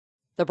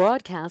The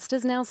broadcast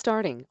is now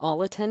starting. All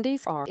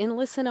attendees are in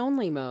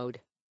listen-only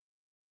mode.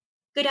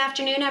 Good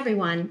afternoon,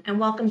 everyone, and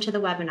welcome to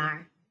the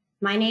webinar.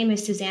 My name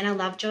is Susanna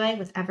Lovejoy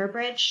with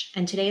Everbridge,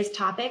 and today's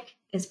topic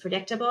is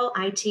predictable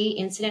IT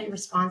incident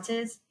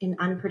responses in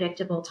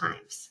unpredictable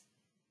times.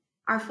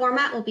 Our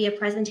format will be a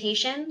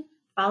presentation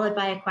followed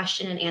by a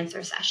question and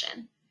answer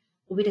session.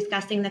 We'll be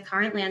discussing the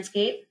current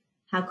landscape,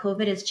 how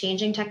COVID is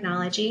changing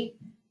technology,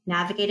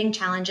 navigating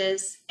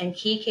challenges, and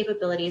key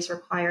capabilities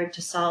required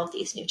to solve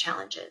these new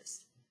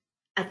challenges.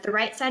 At the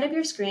right side of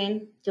your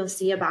screen, you'll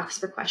see a box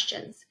for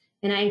questions,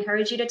 and I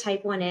encourage you to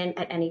type one in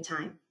at any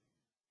time.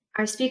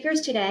 Our speakers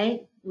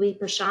today will be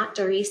Prashant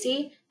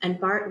Darisi and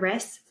Bart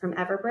Rys from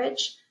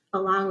Everbridge,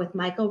 along with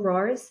Michael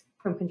Rohrs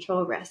from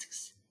Control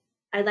Risks.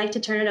 I'd like to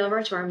turn it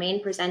over to our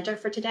main presenter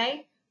for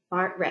today,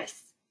 Bart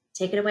Rys.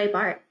 Take it away,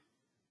 Bart.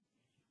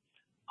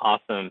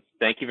 Awesome.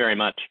 Thank you very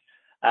much.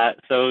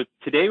 So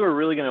today we're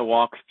really going to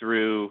walk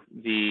through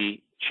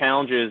the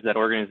challenges that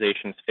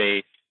organizations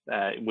face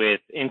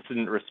with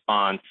incident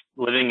response,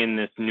 living in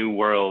this new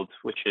world,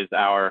 which is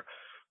our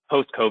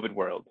post-COVID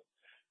world.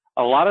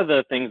 A lot of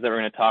the things that we're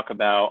going to talk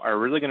about are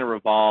really going to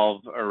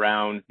revolve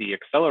around the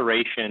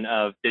acceleration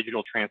of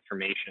digital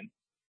transformation.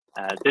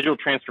 Digital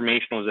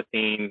transformation was a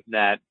theme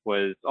that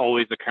was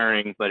always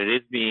occurring, but it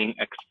is being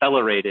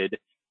accelerated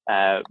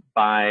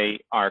by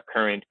our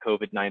current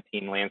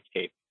COVID-19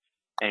 landscape.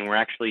 And we're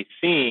actually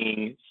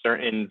seeing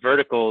certain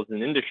verticals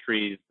and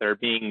industries that are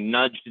being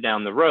nudged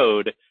down the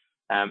road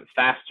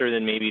faster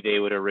than maybe they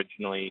would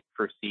originally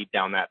proceed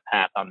down that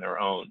path on their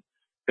own.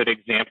 Good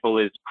example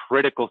is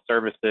critical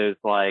services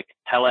like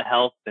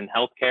telehealth and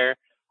healthcare,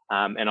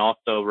 and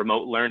also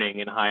remote learning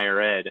in higher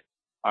ed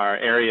are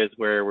areas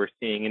where we're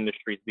seeing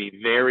industries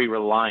be very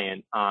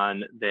reliant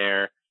on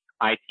their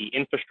IT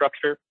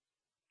infrastructure,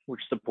 which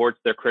supports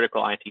their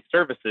critical IT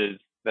services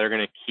that are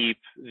going to keep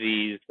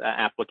these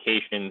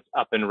applications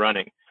up and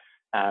running,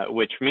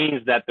 which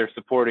means that they're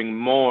supporting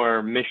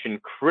more mission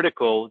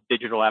critical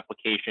digital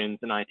applications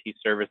and IT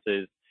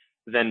services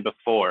than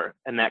before.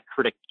 And that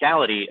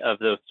criticality of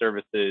those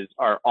services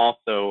are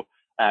also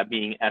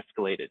being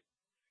escalated.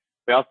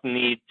 We also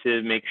need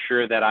to make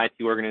sure that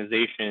IT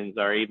organizations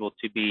are able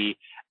to be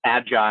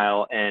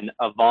agile and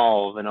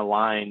evolve and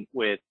align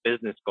with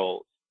business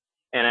goals.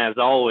 And as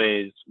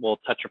always, we'll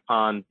touch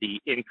upon the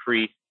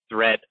increased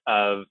threat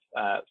of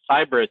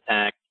cyber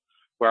attacks,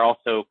 where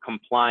also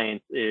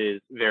compliance is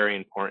very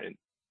important.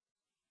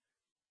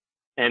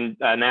 And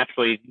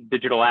naturally,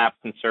 digital apps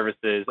and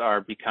services are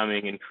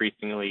becoming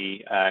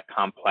increasingly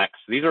complex.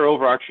 These are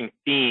overarching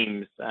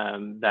themes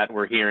that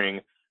we're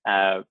hearing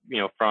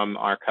from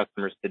our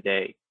customers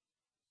today.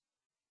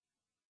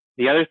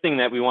 The other thing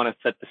that we want to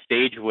set the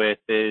stage with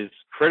is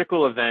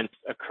critical events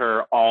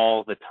occur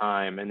all the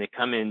time, and they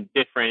come in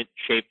different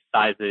shapes,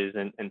 sizes,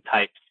 and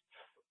types.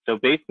 So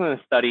based on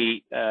a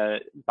study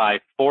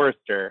by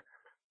Forrester,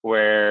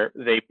 where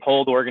they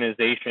polled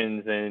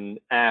organizations and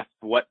asked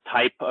what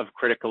type of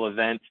critical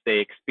events they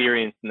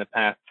experienced in the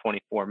past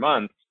 24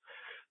 months,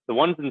 the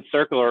ones in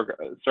circle are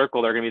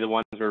going to be the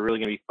ones we're really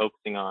going to be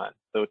focusing on.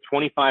 So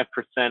 25%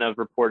 of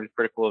reported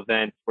critical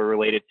events were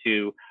related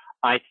to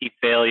IT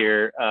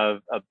failure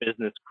of a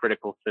business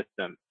critical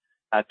system.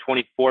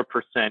 24%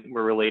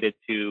 were related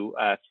to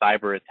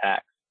cyber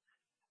attacks.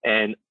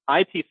 And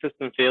IT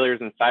system failures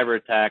and cyber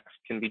attacks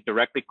can be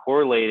directly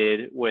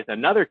correlated with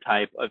another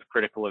type of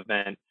critical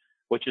event,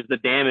 which is the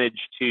damage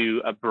to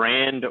a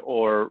brand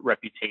or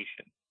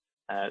reputation.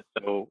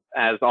 So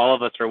as all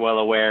of us are well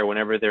aware,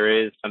 whenever there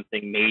is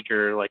something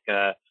major like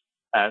a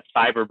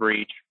cyber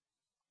breach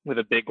with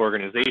a big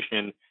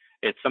organization,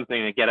 it's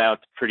something to get out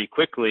pretty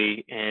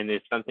quickly, and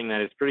it's something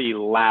that is pretty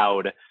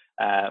loud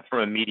from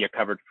a media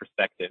coverage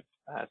perspective.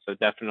 So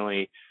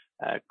definitely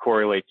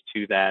correlates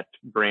to that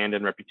brand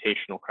and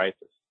reputational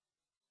crisis.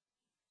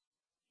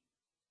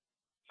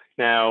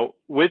 Now,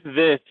 with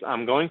this,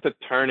 I'm going to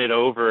turn it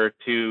over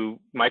to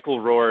Michael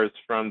Rohrs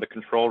from the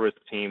Control Risk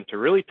team to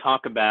really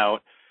talk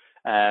about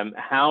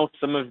how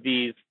some of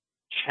these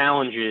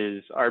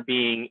challenges are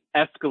being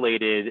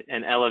escalated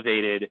and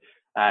elevated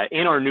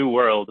in our new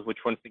world, which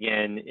once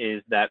again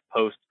is that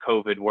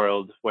post-COVID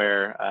world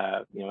where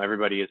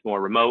everybody is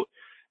more remote,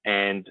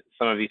 and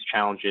some of these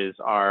challenges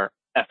are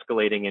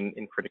escalating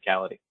in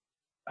criticality.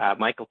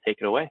 Michael, take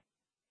it away.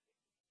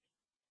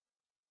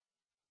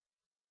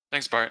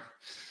 Thanks, Bart.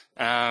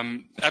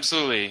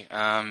 Absolutely.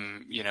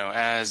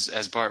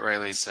 As Bart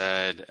rightly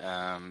said,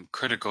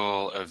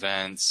 critical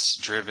events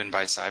driven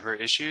by cyber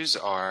issues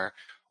are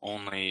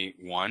only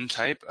one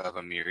type of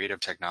a myriad of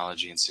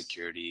technology and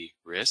security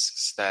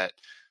risks that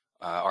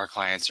our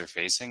clients are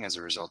facing as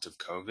a result of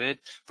COVID,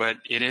 but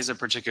it is a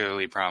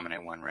particularly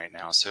prominent one right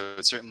now. So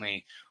it's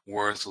certainly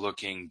worth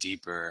looking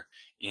deeper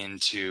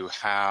into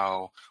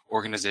how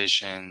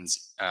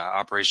organizations'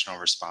 operational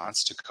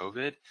response to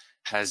COVID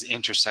has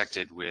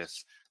intersected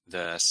with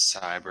the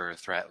cyber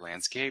threat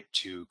landscape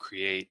to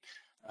create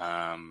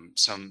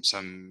some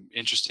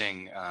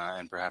interesting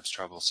and perhaps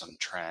troublesome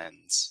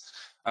trends.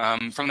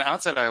 From the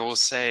outset, I will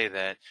say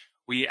that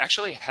we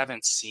actually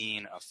haven't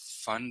seen a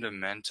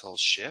fundamental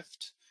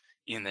shift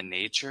in the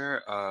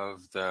nature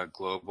of the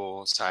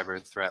global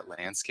cyber threat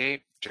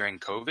landscape during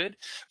COVID,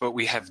 but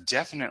we have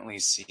definitely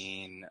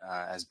seen,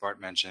 as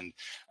Bart mentioned,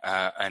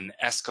 an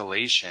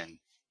escalation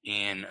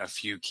in a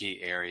few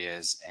key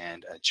areas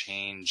and a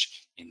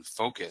change in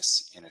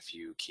focus in a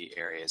few key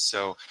areas.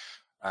 So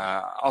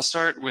I'll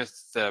start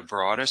with the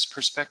broadest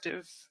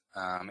perspective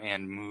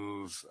and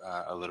move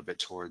a little bit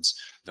towards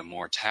the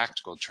more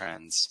tactical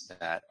trends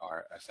that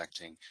are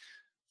affecting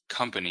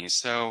companies.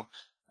 So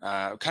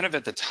kind of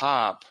at the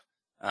top,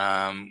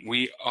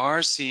 we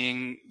are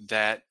seeing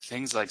that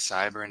things like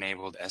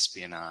cyber-enabled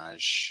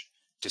espionage,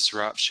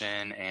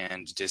 disruption,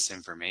 and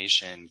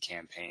disinformation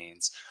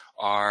campaigns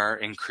are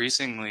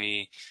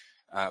increasingly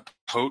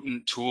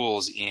potent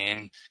tools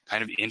in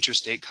kind of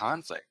interstate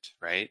conflict,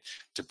 right?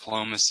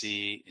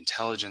 Diplomacy,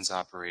 intelligence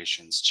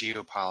operations,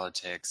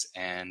 geopolitics,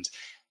 and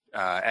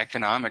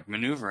economic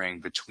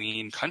maneuvering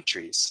between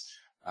countries.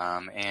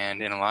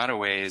 And in a lot of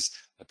ways,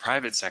 the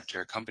private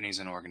sector, companies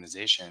and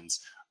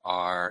organizations,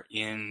 are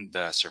in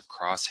the sort of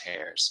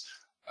crosshairs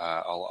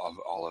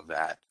all of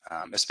that,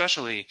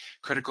 especially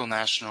critical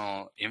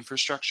national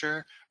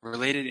infrastructure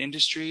related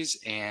industries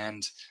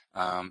and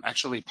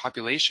actually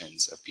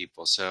populations of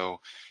people. So,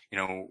 you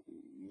know,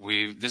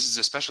 this is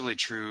especially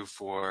true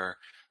for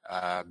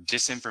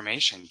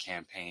disinformation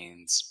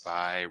campaigns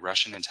by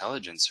Russian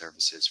intelligence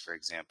services, for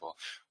example,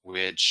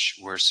 which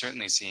we're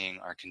certainly seeing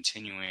are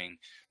continuing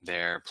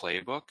their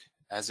playbook,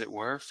 as it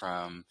were,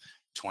 from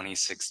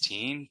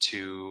 2016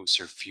 to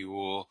sort of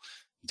fuel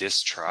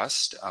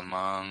distrust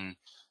among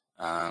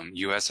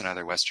US and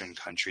other Western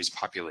countries'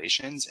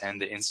 populations and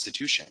the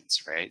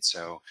institutions, right?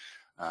 So,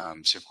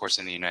 so of course,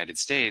 in the United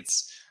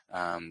States,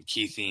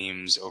 key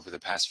themes over the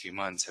past few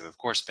months have, of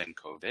course, been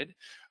COVID,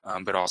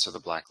 but also the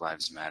Black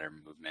Lives Matter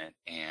movement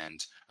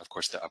and, of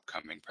course, the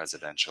upcoming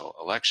presidential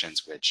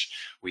elections, which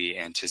we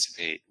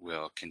anticipate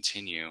will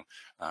continue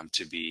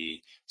to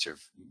be sort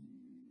of,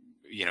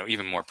 you know,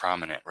 even more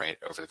prominent, right,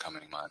 over the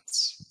coming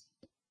months.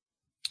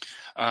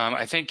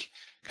 I think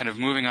kind of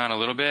moving on a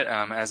little bit,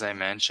 as I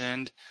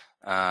mentioned,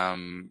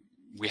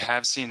 we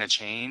have seen a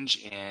change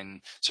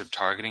in sort of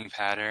targeting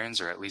patterns,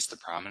 or at least the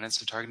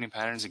prominence of targeting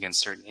patterns against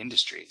certain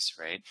industries,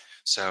 right?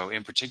 So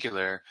in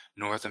particular,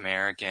 North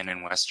American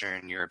and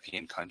Western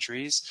European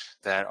countries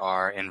that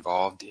are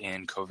involved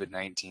in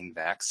COVID-19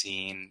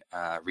 vaccine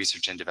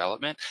research and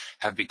development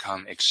have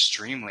become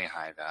extremely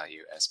high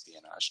value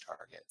espionage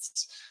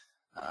targets.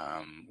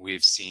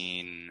 We've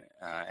seen,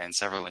 and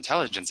several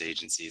intelligence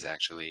agencies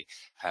actually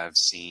have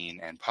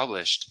seen and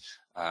published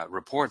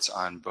reports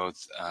on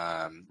both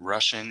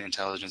Russian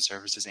intelligence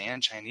services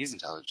and Chinese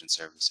intelligence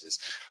services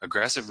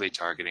aggressively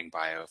targeting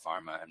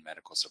biopharma and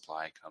medical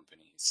supply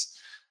companies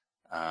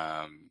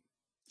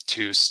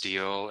to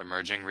steal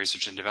emerging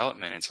research and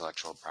development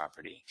intellectual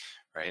property,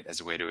 right,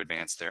 as a way to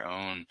advance their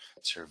own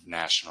sort of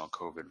national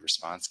COVID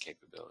response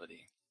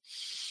capability.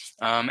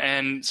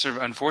 And sort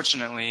of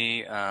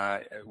unfortunately,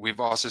 we've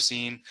also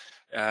seen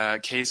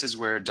cases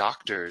where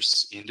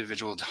doctors,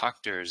 individual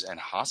doctors and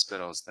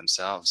hospitals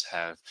themselves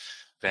have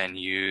been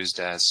used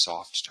as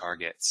soft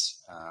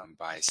targets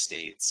by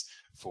states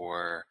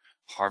for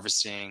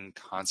harvesting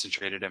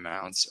concentrated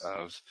amounts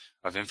of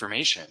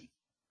information,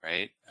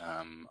 right,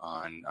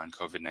 on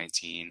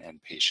COVID-19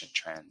 and patient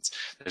trends.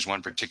 There's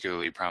one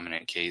particularly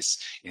prominent case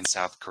in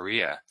South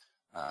Korea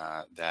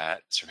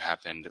that sort of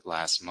happened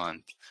last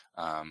month,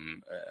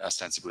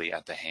 ostensibly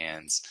at the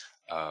hands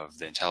of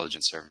the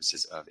intelligence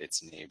services of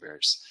its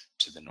neighbors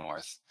to the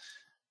north.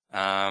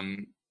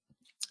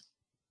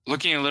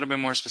 Looking a little bit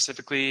more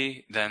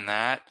specifically than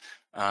that,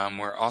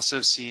 we're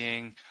also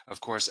seeing,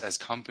 of course, as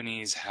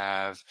companies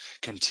have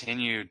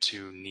continued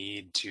to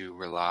need to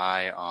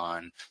rely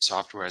on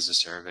software as a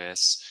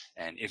service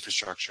and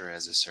infrastructure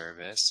as a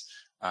service,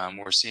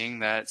 we're seeing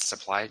that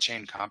supply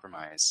chain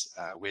compromise,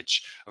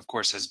 which of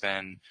course has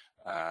been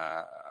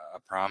a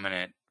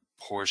prominent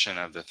portion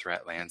of the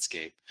threat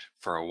landscape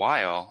for a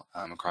while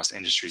across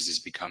industries, is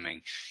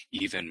becoming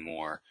even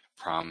more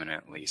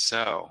prominently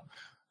so.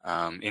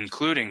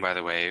 Including, by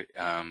the way,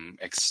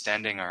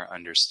 extending our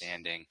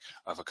understanding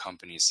of a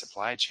company's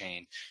supply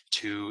chain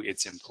to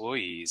its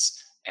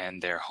employees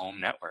and their home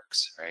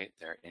networks, right,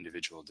 their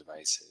individual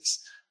devices.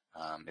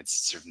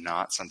 It's sort of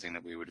not something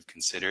that we would have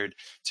considered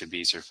to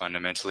be sort of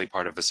fundamentally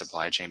part of a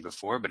supply chain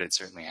before, but it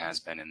certainly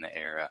has been in the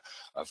era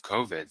of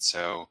COVID.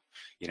 So,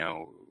 you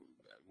know,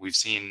 we've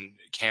seen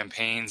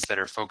campaigns that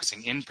are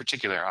focusing in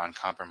particular on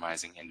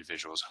compromising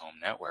individuals' home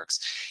networks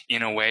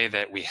in a way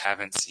that we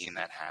haven't seen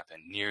that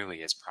happen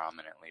nearly as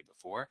prominently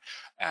before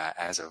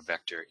as a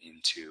vector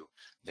into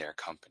their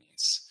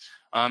companies.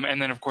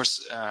 And then, of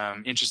course,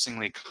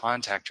 interestingly,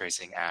 contact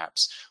tracing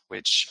apps,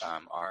 which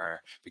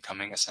are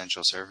becoming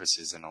essential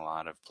services in a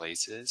lot of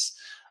places,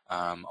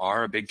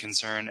 are a big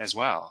concern as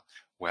well.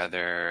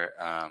 Whether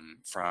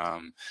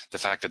from the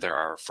fact that there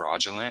are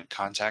fraudulent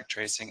contact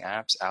tracing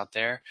apps out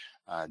there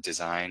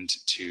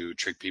designed to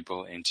trick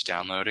people into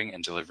downloading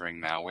and delivering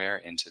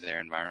malware into their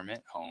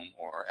environment, home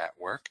or at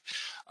work.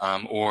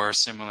 Or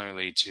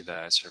similarly to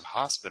the sort of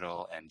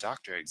hospital and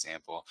doctor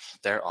example,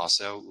 they're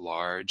also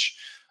large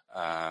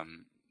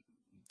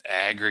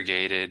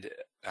aggregated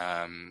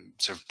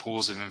sort of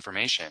pools of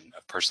information,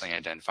 of personally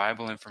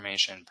identifiable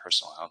information,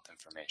 personal health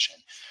information,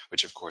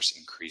 which of course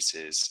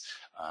increases,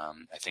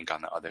 I think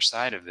on the other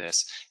side of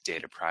this,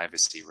 data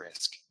privacy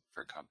risk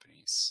for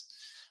companies.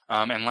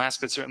 And last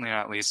but certainly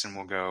not least, and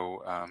we'll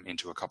go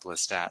into a couple of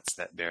stats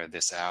that bear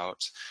this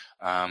out,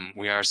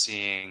 we are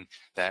seeing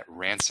that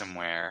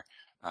ransomware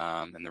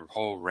and the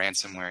whole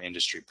ransomware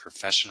industry,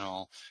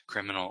 professional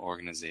criminal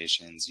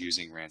organizations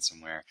using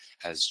ransomware,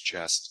 has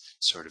just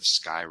sort of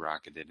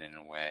skyrocketed in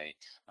a way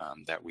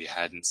that we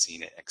hadn't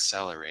seen it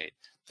accelerate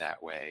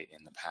that way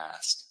in the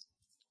past.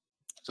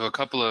 So a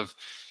couple of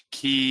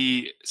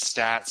key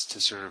stats to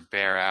sort of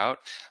bear out.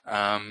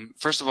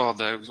 First of all,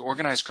 the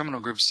organized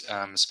criminal groups,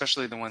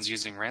 especially the ones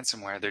using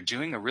ransomware, they're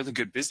doing a really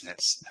good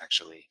business,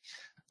 actually.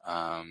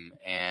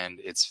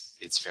 And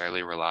it's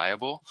fairly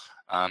reliable.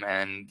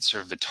 And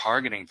sort of the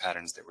targeting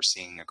patterns that we're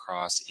seeing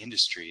across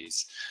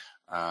industries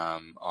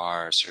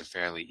are sort of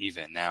fairly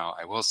even. Now,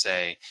 I will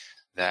say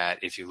that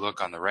if you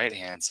look on the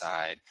right-hand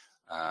side,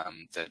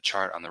 the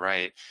chart on the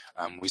right,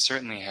 we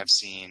certainly have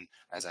seen,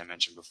 as I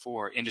mentioned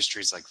before,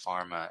 industries like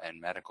pharma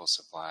and medical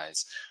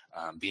supplies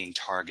being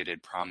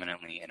targeted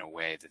prominently in a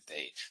way that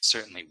they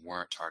certainly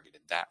weren't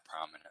targeted that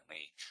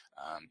prominently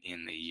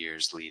in the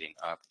years leading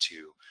up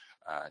to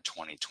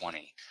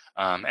 2020.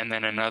 And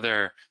then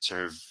another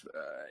sort of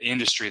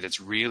industry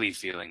that's really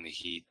feeling the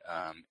heat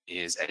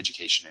is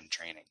education and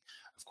training.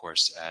 Of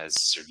course,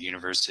 as sort of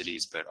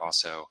universities, but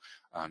also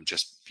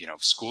just,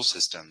 school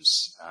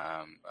systems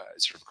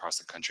sort of across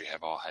the country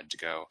have all had to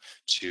go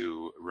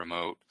to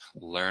remote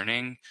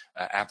learning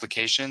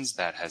applications.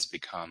 That has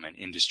become an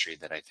industry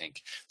that I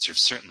think sort of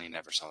certainly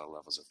never saw the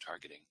levels of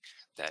targeting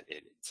that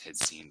it had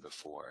seen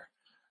before.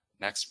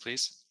 Next,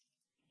 please.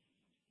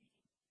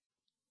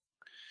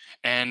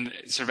 And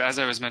sort of as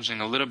I was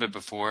mentioning a little bit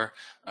before,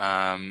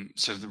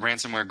 so the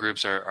ransomware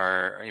groups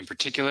are in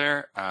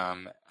particular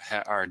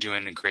are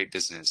doing a great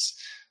business.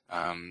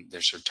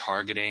 They're sort of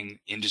targeting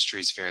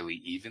industries fairly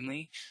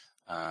evenly.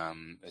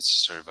 It's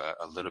sort of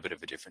a little bit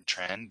of a different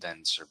trend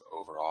than sort of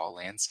overall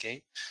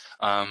landscape,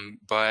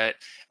 but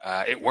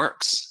it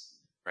works,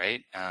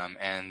 right?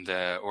 And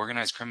the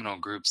organized criminal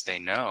groups, they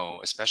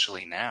know,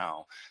 especially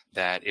now,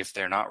 that if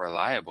they're not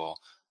reliable,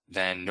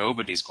 then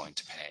nobody's going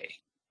to pay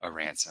a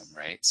ransom,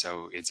 right?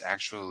 So it's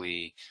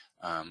actually,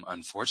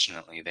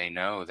 unfortunately, they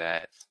know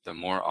that the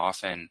more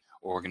often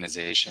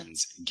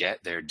organizations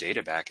get their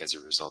data back as a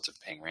result of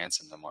paying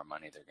ransom, the more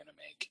money they're going to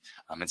make.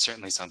 It's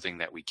certainly something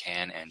that we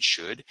can and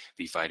should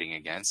be fighting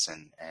against,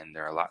 and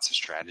there are lots of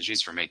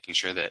strategies for making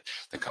sure that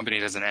the company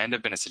doesn't end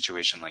up in a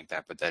situation like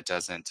that, but that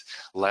doesn't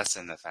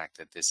lessen the fact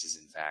that this is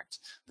in fact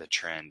the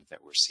trend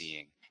that we're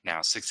seeing.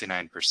 Now,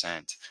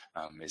 69%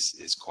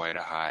 is quite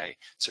a high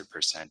sort of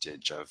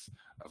percentage of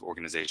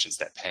organizations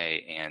that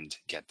pay and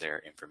get their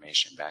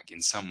information back in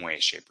some way,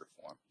 shape, or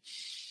form.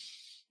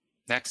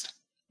 Next.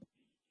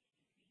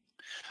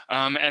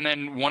 And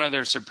then one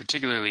other sort of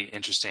particularly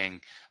interesting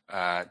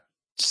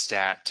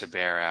stat to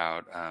bear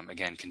out,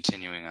 again,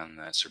 continuing on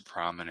the sort of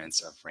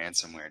prominence of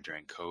ransomware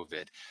during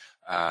COVID,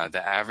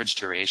 the average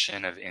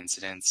duration of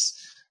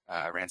incidents,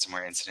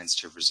 ransomware incidents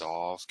to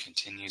resolve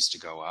continues to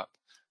go up.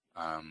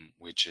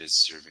 Which is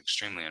sort of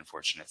extremely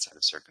unfortunate set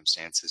of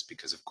circumstances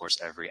because, of course,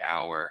 every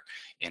hour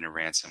in a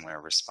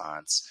ransomware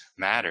response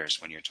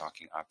matters when you're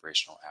talking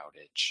operational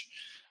outage.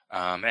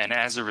 And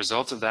as a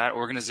result of that,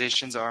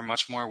 organizations are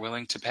much more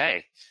willing to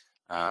pay.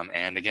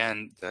 And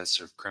again, the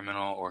sort of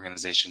criminal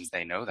organizations,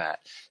 they know that.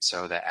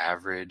 So the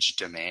average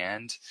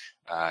demand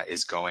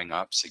is going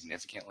up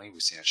significantly.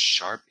 We've seen a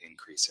sharp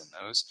increase in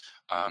those.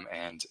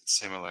 And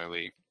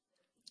similarly,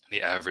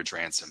 the average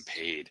ransom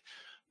paid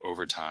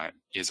over time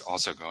is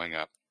also going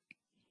up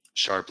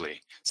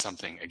sharply.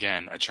 Something,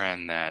 again, a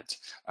trend that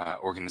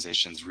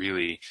organizations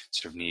really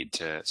sort of need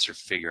to sort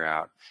of figure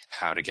out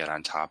how to get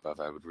on top of.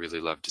 I would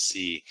really love to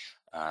see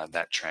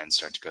that trend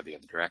start to go the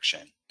other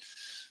direction.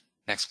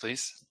 Next,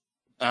 please.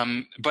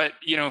 But,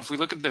 if we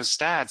look at those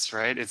stats,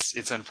 right,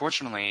 it's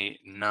unfortunately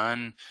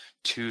none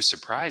too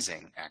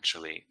surprising,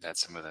 actually, that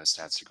some of those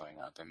stats are going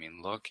up. I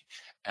mean, look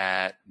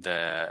at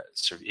the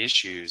sort of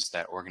issues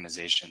that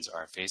organizations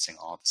are facing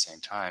all at the same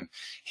time,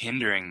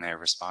 hindering their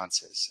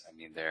responses. I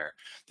mean, their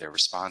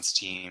response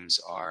teams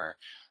are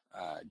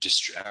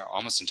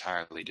almost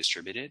entirely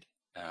distributed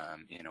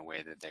in a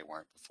way that they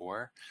weren't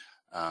before.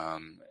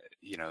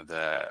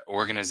 The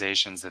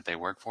organizations that they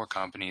work for,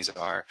 companies,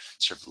 are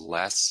sort of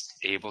less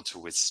able to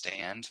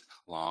withstand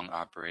long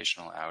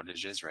operational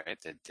outages, right?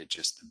 That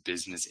just the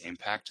business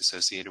impact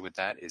associated with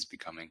that is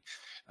becoming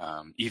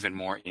even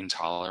more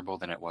intolerable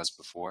than it was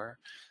before.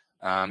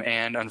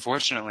 And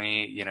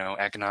unfortunately,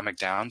 economic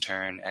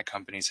downturn at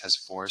companies has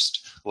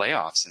forced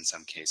layoffs in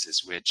some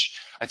cases, which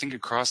I think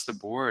across the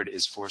board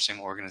is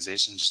forcing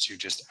organizations to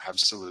just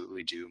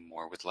absolutely do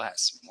more with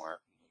less,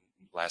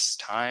 less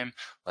time,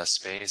 less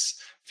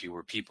space,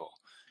 fewer people.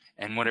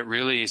 And what it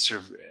really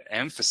sort of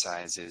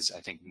emphasizes, I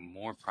think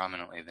more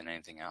prominently than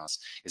anything else,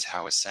 is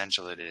how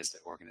essential it is that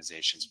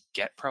organizations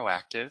get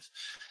proactive.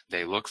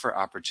 They look for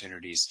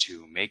opportunities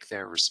to make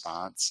their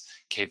response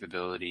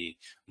capability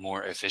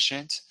more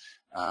efficient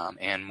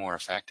and more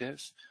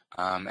effective.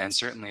 And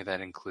certainly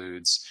that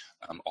includes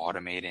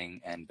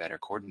automating and better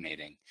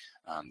coordinating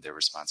their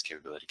response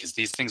capability, because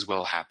these things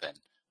will happen.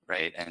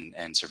 Right,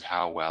 and sort of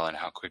how well and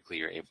how quickly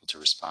you're able to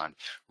respond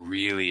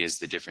really is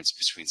the difference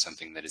between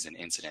something that is an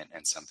incident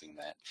and something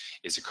that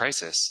is a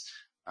crisis.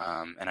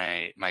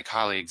 And my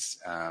colleagues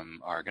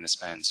are going to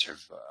spend sort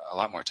of a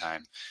lot more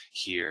time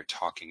here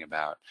talking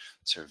about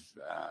sort of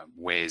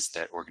ways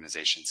that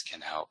organizations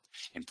can help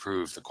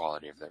improve the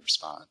quality of their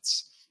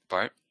response.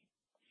 Bart?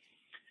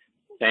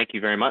 Thank you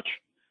very much.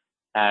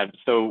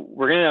 So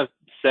we're going to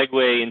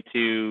segue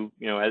into,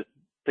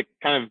 to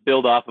kind of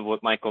build off of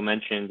what Michael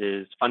mentioned,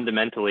 is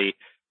fundamentally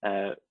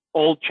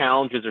old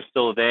challenges are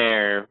still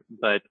there,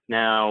 but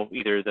now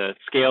either the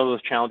scale of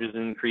those challenges is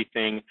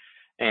increasing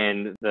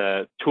and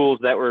the tools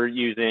that we're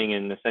using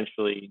and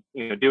essentially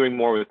doing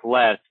more with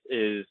less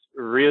is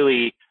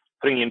really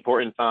putting the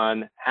importance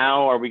on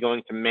how are we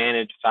going to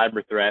manage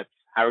cyber threats,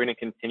 how are we going to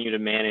continue to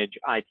manage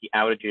IT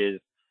outages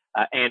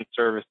and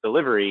service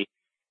delivery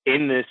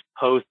in this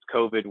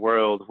post-COVID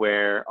world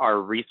where our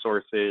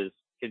resources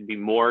can be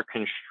more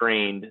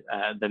constrained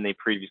than they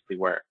previously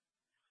were.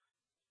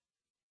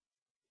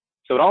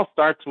 So it all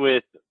starts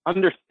with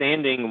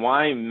understanding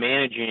why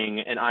managing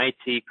an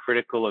IT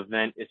critical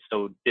event is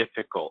so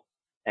difficult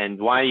and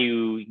why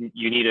you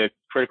need a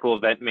critical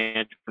event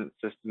management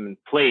system in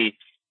place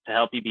to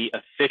help you be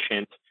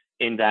efficient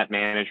in that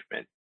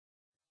management.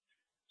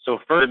 So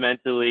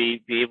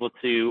fundamentally, be able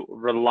to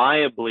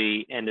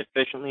reliably and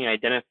efficiently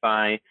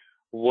identify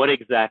what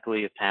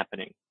exactly is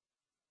happening.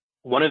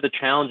 One of the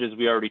challenges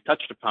we already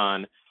touched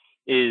upon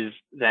is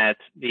that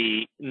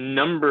the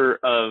number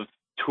of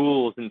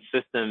tools and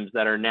systems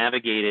that are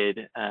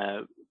navigated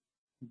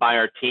by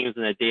our teams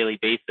on a daily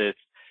basis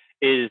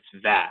is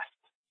vast.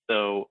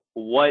 So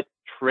what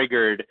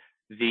triggered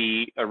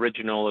the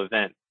original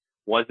event?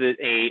 Was it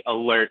an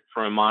alert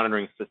from a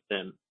monitoring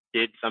system?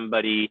 Did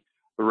somebody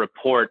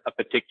report a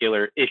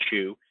particular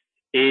issue?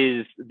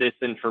 Is this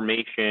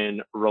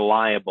information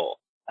reliable?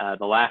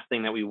 The last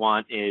thing that we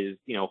want is,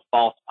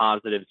 false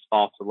positives,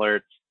 false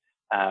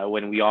alerts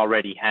when we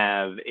already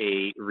have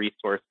a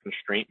resource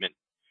constraintment.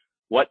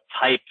 What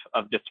type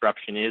of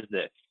disruption is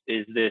this?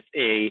 Is this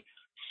a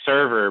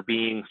server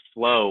being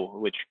slow,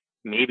 which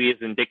maybe is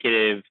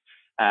indicative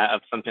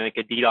of something like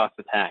a DDoS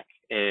attack?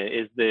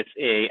 Is this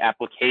a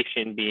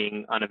application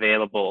being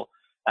unavailable?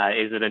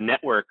 Is it a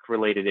network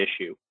related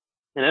issue?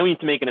 And then we need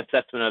to make an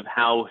assessment of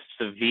how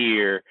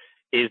severe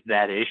is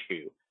that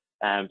issue.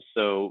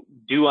 So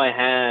do I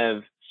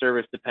have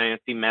service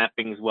dependency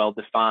mappings well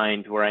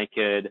defined where I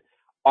could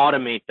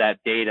automate that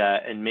data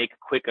and make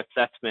quick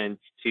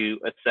assessments to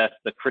assess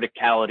the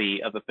criticality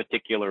of a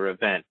particular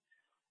event?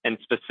 And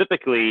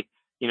specifically,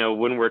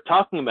 when we're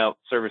talking about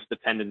service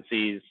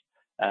dependencies,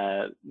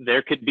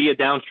 there could be a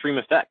downstream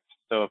effect.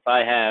 So if I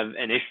have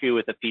an issue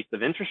with a piece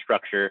of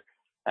infrastructure,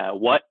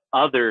 what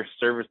other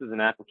services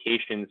and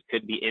applications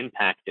could be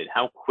impacted?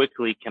 How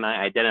quickly can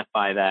I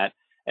identify that?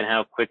 And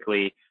how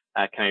quickly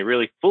can I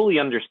really fully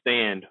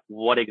understand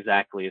what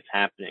exactly is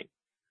happening?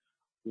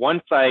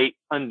 Once I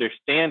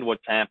understand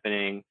what's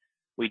happening,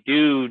 we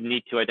do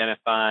need to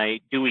identify,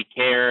 do we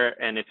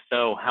care? And if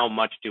so, how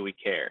much do we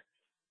care?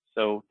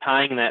 So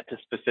tying that to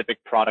specific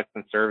products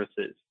and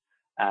services,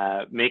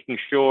 making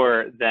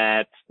sure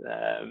that,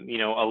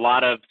 a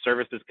lot of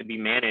services can be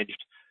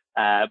managed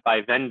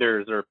by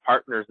vendors or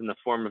partners in the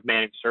form of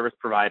managed service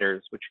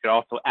providers, which could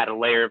also add a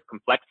layer of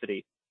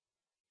complexity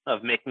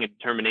of making a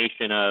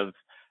determination of,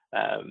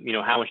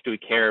 how much do we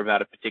care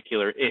about a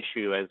particular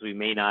issue, as we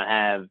may not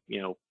have,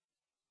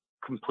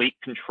 complete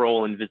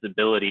control and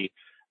visibility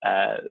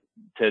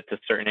to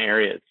certain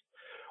areas.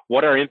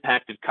 What are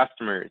impacted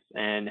customers,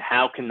 and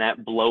how can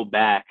that blow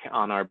back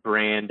on our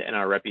brand and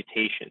our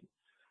reputation?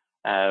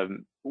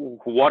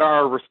 What are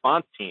our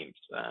response teams?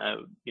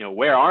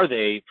 Where are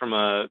they from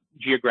a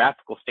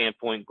geographical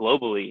standpoint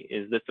globally?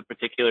 Is this a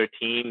particular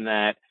team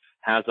that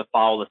has a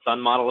follow the sun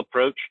model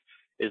approach?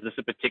 Is this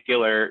a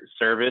particular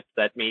service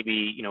that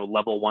maybe,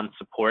 level 1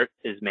 support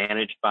is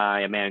managed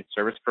by a managed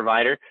service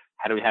provider?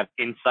 How do we have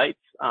insights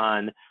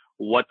on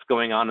what's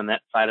going on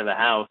that side of the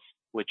house,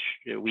 which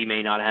we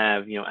may not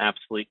have,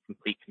 absolute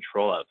complete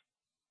control of?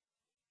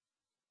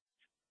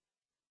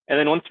 And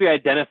then once we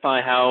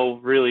identify how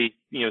really,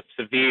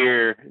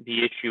 severe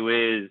the issue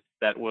is,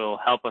 that will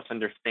help us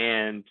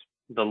understand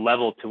the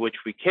level to which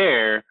we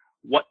care,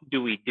 what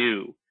do we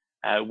do?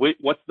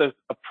 What's the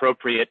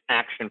appropriate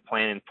action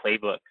plan and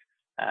playbook?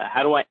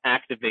 How do I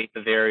activate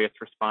the various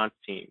response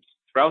teams?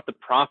 Throughout the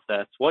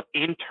process, what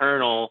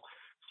internal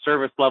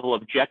service level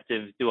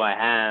objectives do I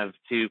have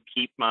to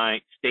keep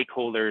my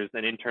stakeholders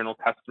and internal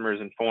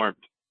customers informed?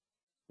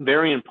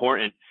 Very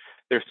important.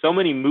 There's so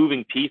many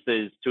moving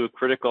pieces to a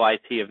critical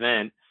IT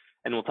event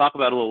and we'll talk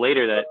about a little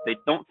later, that they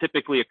don't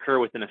typically occur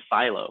within a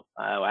silo.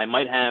 I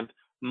might have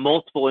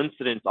multiple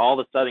incidents all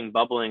of a sudden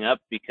bubbling up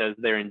because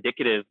they're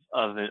indicative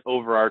of an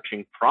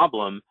overarching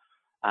problem.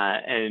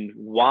 And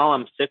while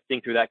I'm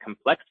sifting through that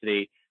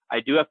complexity, I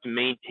do have to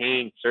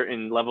maintain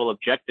certain level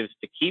objectives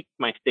to keep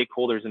my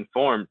stakeholders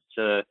informed,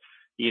 to,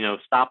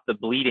 stop the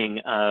bleeding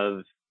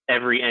of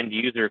every end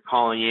user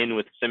calling in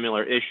with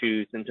similar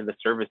issues into the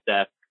service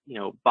desk,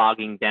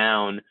 bogging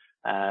down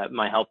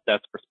my help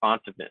desk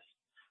responsiveness.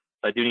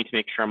 So I do need to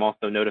make sure I'm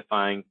also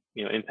notifying,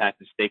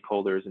 impacted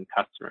stakeholders and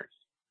customers.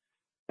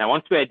 Now,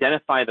 once we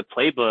identify the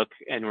playbook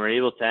and we're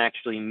able to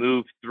actually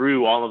move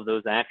through all of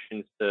those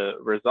actions to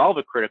resolve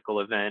a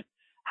critical event,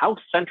 how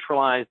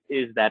centralized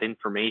is that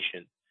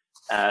information?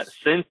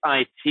 Since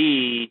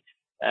IT,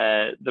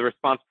 the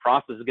response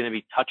process is going to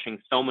be touching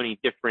so many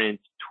different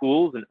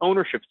tools and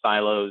ownership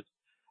silos,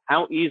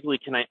 how easily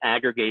can I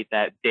aggregate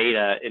that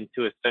data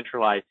into a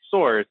centralized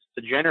source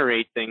to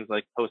generate things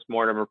like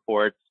postmortem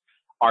reports,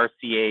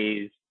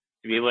 RCAs,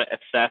 to be able to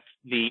assess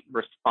the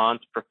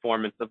response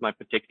performance of my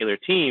particular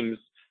teams,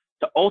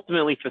 to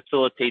ultimately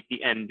facilitate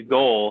the end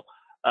goal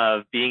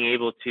of being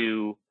able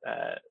to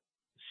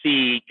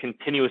see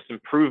continuous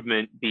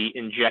improvement be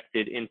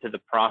injected into the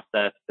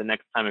process the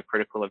next time a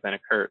critical event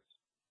occurs.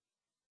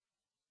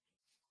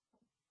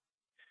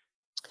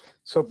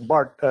 So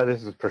Bart,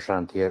 this is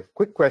Prashant here.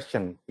 Quick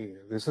question.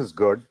 This is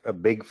good. A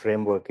big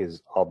framework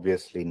is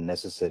obviously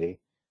necessary.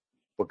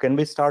 But can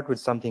we start with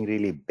something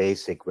really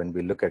basic when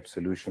we look at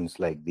solutions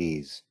like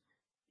these?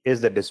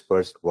 Is the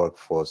dispersed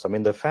workforce. I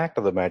mean, the fact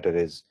of the matter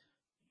is,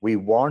 we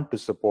want to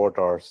support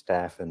our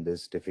staff in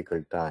this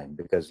difficult time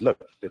because,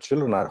 look, the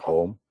children are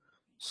home,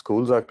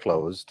 schools are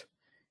closed,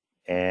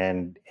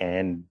 and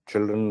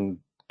children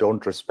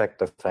don't respect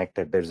the fact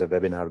that there's a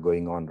webinar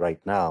going on right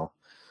now.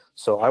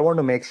 So I want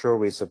to make sure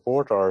we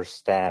support our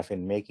staff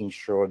in making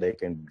sure they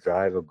can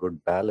drive a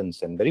good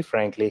balance. And very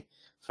frankly,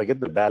 forget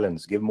the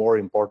balance, give more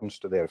importance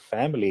to their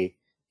family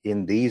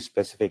in these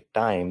specific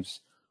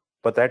times.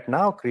 But that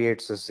now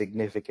creates a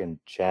significant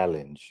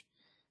challenge.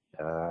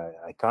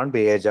 I can't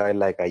be agile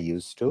like I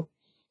used to.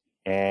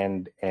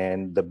 And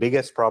the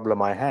biggest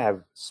problem I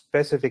have,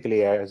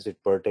 specifically as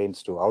it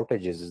pertains to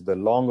outages, is the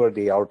longer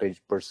the outage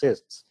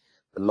persists,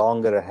 the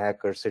longer a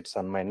hacker sits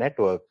on my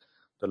network,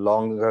 the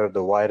longer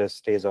the virus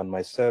stays on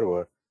my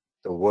server,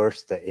 the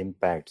worse the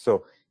impact.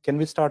 So can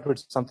we start with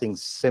something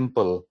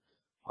simple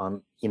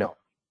on,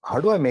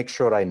 how do I make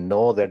sure I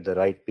know that the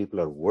right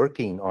people are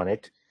working on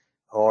it,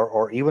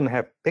 or even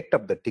have picked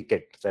up the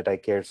ticket that I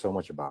care so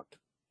much about?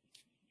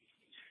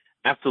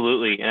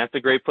 Absolutely, and that's a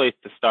great place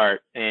to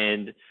start.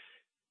 And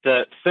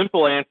the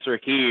simple answer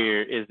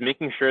here is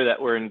making sure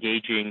that we're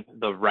engaging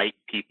the right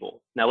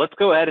people. Now, let's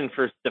go ahead and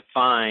first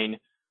define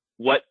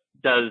what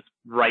does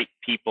right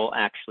people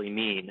actually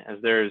mean, as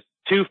there's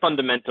two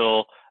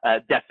fundamental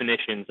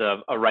definitions of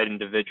a right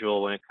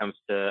individual when it comes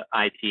to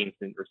IT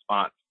incident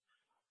response.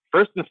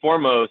 First and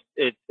foremost,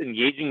 it's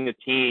engaging the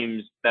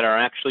teams that are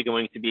actually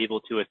going to be able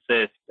to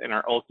assist and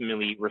are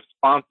ultimately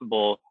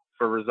responsible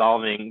for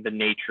resolving the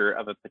nature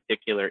of a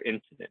particular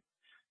incident.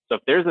 So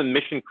if there's a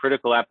mission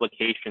critical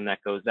application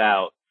that goes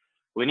out,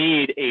 we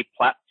need a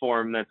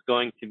platform that's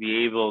going to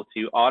be able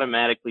to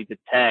automatically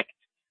detect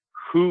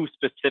who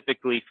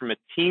specifically from a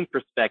team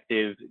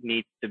perspective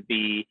needs to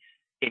be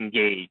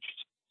engaged.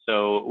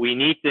 So we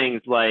need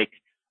things like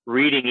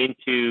reading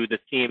into the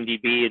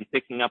CMDB and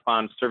picking up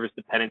on service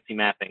dependency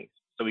mappings,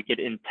 so we could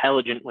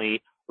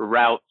intelligently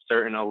route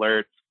certain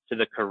alerts to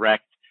the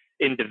correct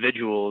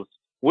individuals,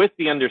 with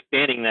the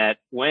understanding that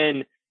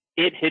when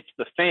it hits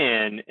the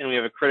fan and we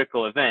have a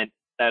critical event,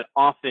 that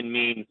often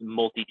means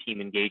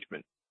multi-team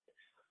engagement.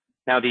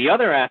 Now, the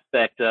other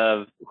aspect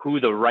of who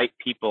the right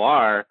people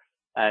are,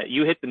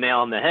 you hit the nail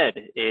on the head.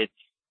 It's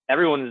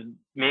everyone is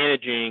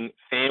managing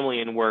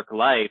family and work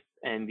life,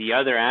 and the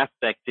other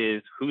aspect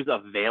is who's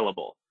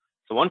available.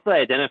 So once I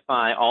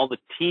identify all the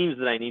teams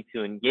that I need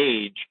to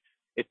engage,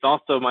 it's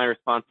also my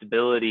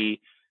responsibility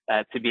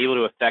to be able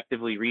to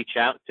effectively reach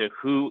out to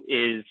who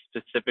is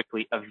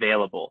specifically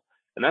available.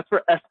 And that's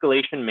where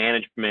escalation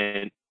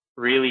management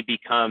really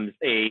becomes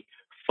a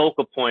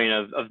focal point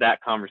of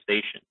that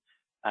conversation.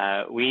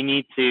 We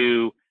need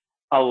to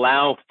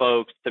allow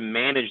folks to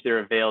manage their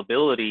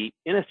availability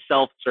in a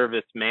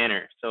self-service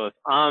manner. So if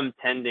I'm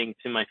tending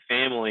to my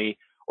family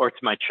or to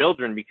my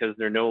children because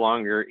they're no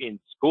longer in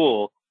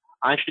school,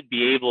 I should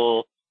be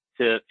able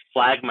to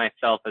flag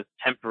myself as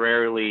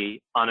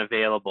temporarily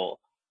unavailable.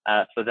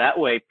 So that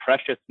way,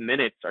 precious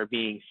minutes are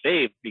being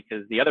saved,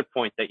 because the other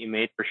point that you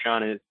made,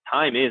 Prashant, is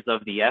time is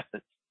of the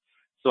essence.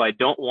 So I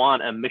don't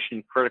want a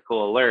mission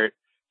critical alert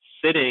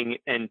sitting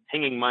and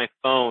pinging my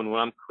phone when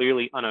I'm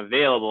clearly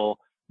unavailable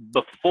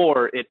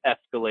before it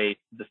escalates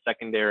the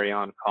secondary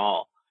on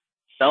call.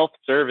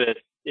 Self-service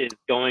is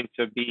going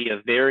to be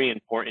a very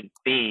important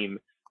theme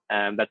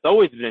that's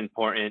always been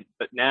important,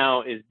 but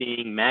now is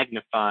being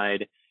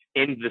magnified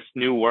in this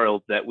new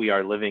world that we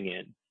are living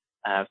in.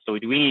 So we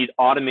need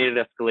automated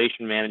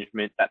escalation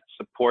management that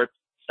supports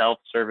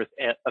self-service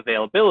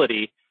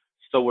availability,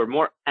 so we're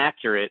more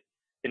accurate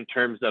in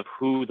terms of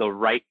who the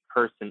right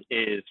person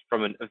is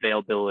from an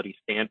availability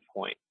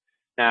standpoint.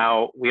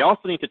 Now, we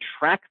also need to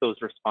track those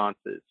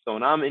responses. So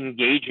when I'm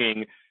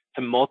engaging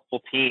to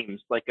multiple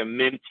teams, like a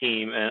MIM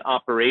team and an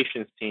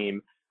operations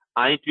team,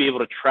 I need to be able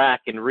to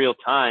track in real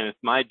time. If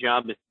my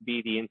job is to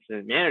be the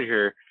incident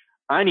manager,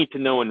 I need to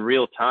know in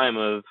real time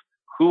of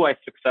who I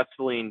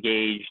successfully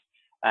engaged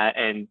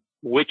and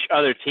which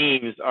other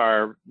teams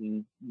are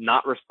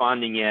not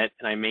responding yet,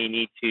 and I may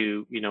need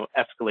to,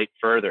 escalate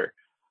further.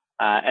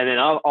 And then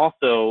I'll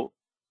also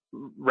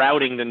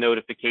routing the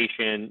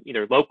notification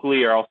either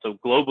locally or also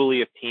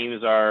globally if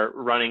teams are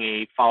running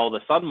a follow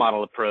the sun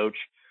model approach.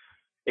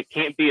 It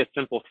can't be a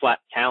simple flat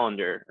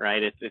calendar,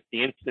 right? If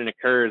the incident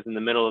occurs in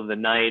the middle of the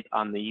night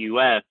on the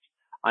US,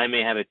 I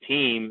may have a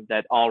team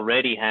that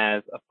already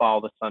has a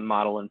follow the sun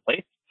model in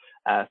place.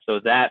 So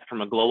that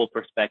from a global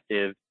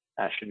perspective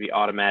should be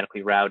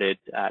automatically routed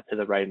to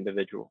the right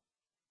individual.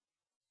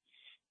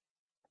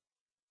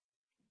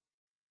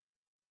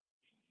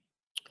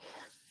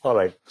 All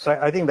right. So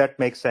I think that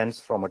makes sense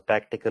from a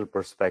tactical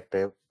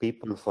perspective.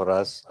 People for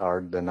us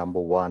are the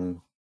number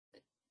one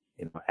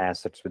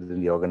assets within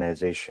the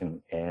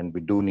organization, and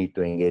we do need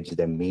to engage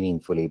them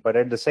meaningfully. But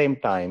at the same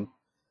time,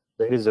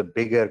 there is a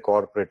bigger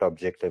corporate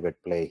objective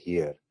at play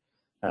here.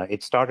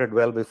 It started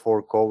well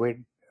before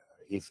COVID.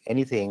 If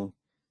anything,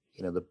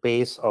 the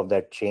pace of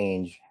that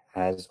change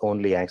has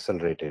only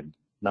accelerated.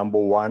 Number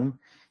one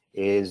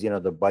is,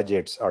 the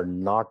budgets are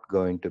not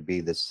going to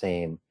be the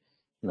same.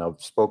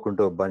 I've spoken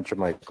to a bunch of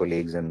my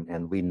colleagues,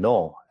 and we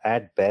know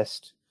at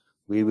best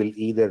we will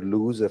either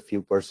lose a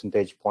few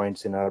percentage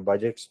points in our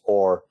budgets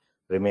or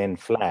remain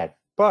flat.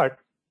 But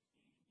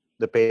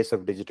the pace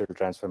of digital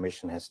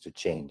transformation has to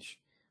change.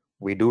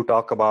 We do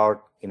talk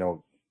about,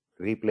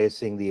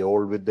 replacing the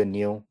old with the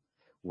new,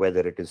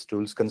 whether it is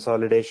tools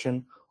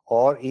consolidation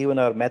or even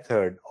our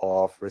method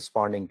of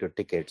responding to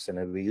tickets.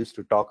 And we used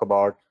to talk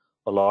about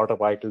a lot of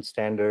ITIL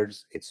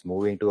standards. It's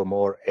moving to a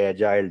more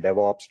agile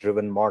DevOps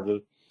driven model.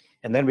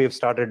 And then we've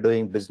started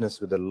doing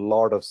business with a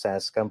lot of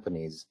SaaS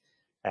companies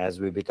as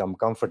we become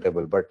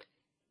comfortable. But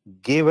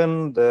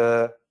given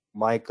the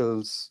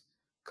Michael's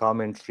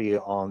commentary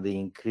on the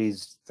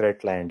increased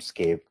threat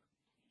landscape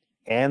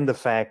and the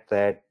fact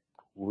that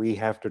we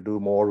have to do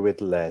more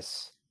with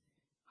less,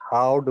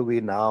 how do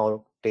we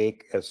now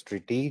take a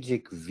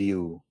strategic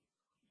view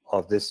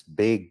of this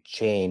big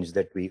change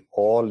that we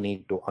all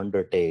need to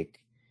undertake,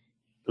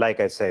 like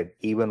I said,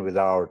 even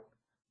without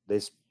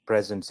this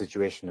present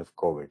situation of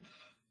COVID?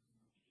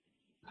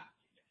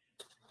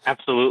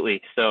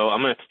 Absolutely. So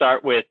I'm going to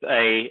start with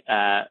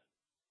a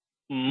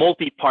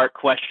multi-part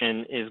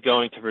question is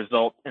going to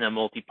result in a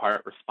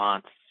multi-part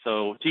response.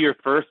 So to your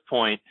first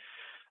point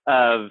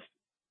of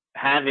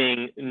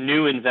having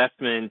new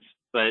investments,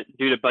 but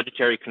due to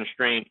budgetary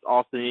constraints,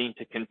 also needing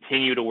to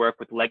continue to work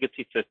with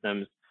legacy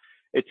systems,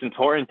 it's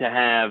important to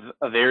have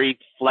a very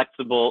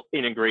flexible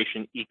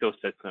integration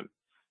ecosystem.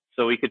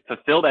 So we could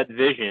fulfill that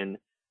vision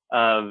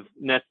of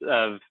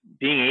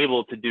being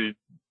able to do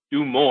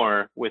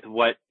more with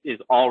what is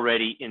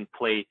already in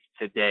place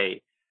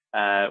today.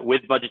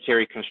 With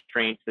budgetary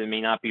constraints, it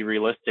may not be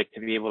realistic to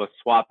be able to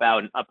swap out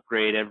and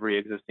upgrade every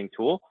existing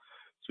tool.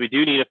 So we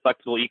do need a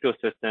flexible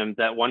ecosystem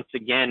that once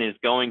again is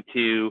going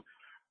to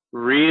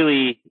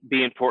really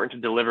be important to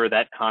deliver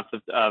that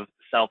concept of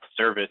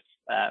self-service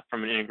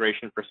from an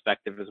integration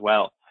perspective as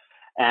well.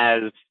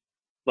 As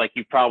like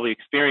you probably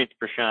experienced,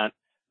 Prashant,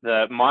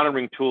 the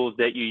monitoring tools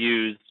that you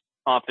use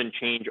often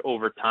change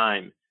over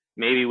time.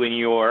 Maybe when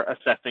you're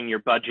assessing your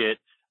budget,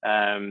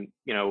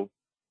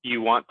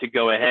 you want to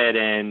go ahead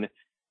and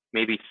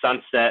maybe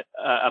sunset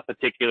a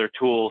particular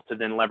tool to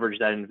then leverage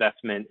that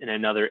investment in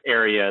another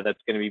area that's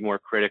going to be more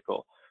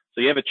critical.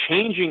 So you have a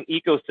changing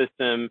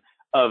ecosystem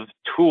of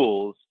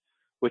tools,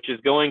 which is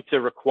going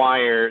to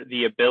require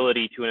the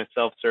ability to, in a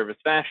self-service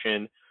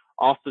fashion,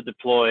 also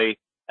deploy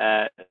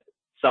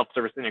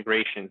self-service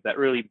integrations that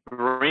really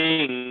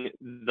bring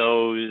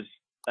those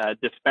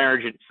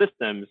disparate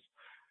systems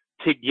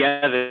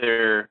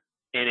together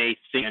in a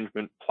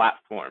management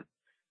platform,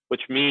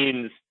 which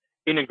means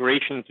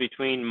integrations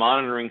between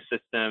monitoring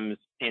systems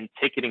and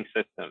ticketing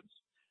systems,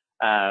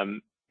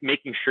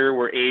 making sure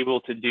we're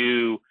able to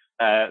do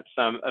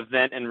some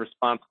event and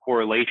response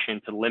correlation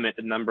to limit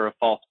the number of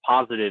false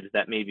positives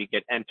that maybe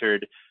get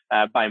entered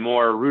by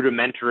more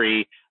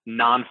rudimentary,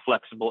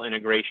 non-flexible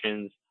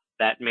integrations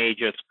that may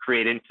just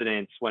create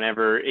incidents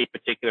whenever a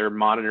particular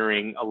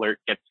monitoring alert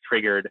gets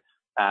triggered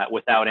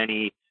without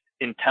any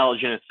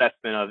intelligent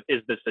assessment of,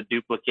 is this a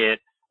duplicate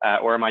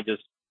or am I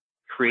just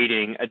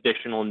creating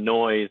additional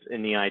noise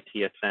in the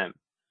ITSM?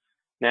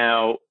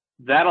 Now,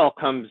 that all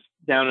comes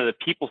down to the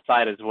people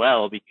side as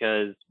well,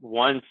 because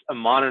once a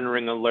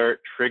monitoring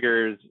alert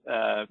triggers,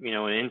 an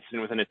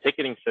incident within a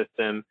ticketing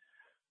system,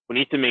 we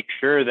need to make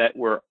sure that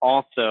we're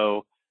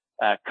also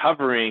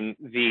covering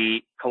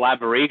the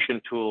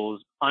collaboration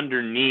tools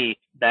underneath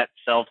that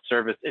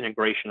self-service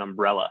integration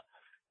umbrella.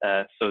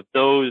 So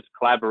those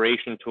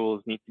collaboration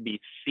tools need to be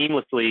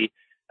seamlessly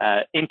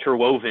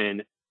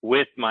interwoven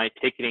with my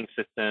ticketing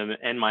system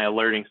and my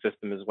alerting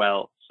system as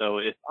well. So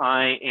if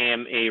I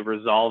am a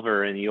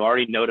resolver and you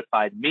already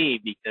notified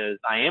me because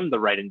I am the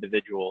right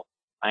individual,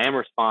 I am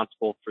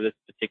responsible for this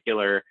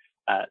particular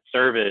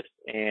service,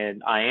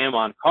 and I am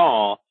on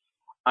call,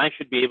 I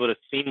should be able to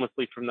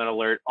seamlessly from that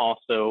alert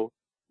also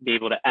be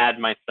able to add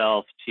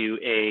myself to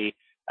a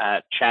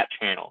chat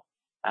channel.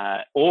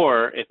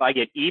 Or if I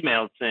get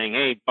emailed saying,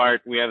 hey,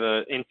 Bart, we have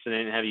an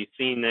incident. Have you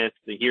seen this?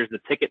 Here's the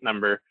ticket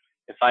number.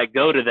 If I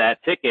go to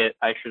that ticket,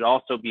 I should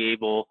also be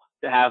able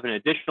to have an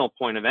additional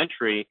point of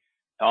entry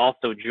to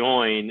also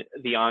join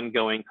the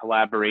ongoing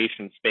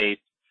collaboration space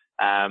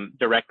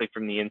directly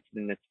from the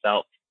incident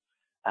itself.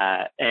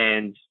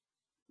 And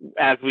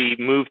as we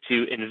move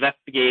to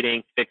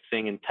investigating,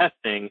 fixing, and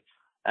testing,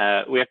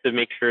 we have to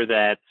make sure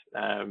that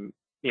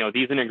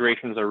these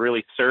integrations are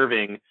really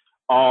serving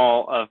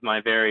all of my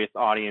various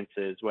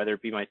audiences, whether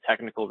it be my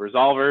technical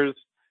resolvers,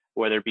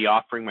 whether it be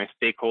offering my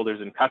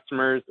stakeholders and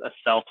customers a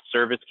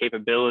self-service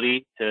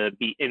capability to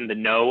be in the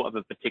know of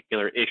a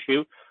particular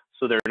issue,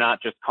 so they're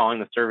not just calling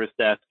the service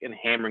desk and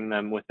hammering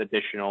them with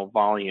additional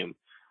volume.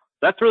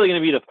 That's really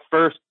going to be the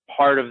first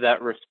part of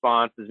that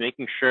response, is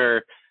making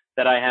sure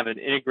that I have an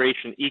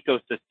integration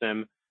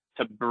ecosystem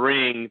to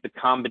bring the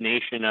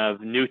combination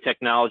of new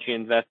technology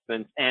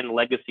investments and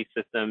legacy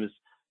systems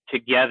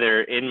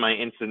together in my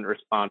incident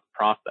response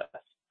process.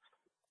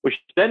 Which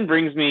then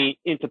brings me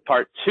into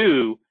part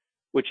two,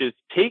 which is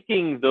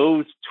taking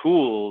those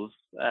tools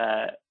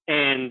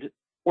and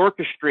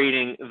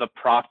orchestrating the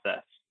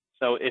process.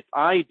 So if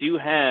I do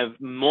have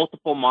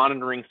multiple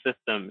monitoring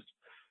systems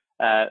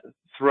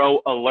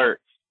throw alerts,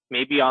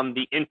 maybe on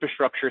the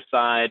infrastructure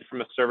side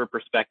from a server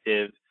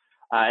perspective,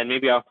 and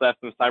maybe I also have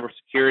some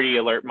cybersecurity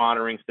alert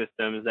monitoring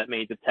systems that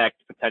may detect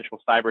potential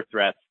cyber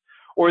threats.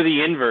 Or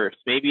the inverse,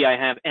 maybe I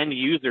have end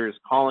users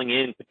calling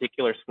in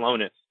particular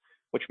slowness,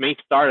 which may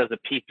start as a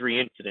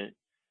P3 incident.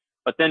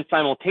 But then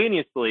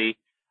simultaneously,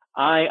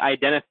 I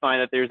identify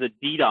that there's a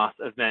DDoS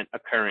event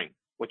occurring,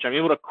 which I'm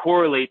able to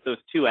correlate those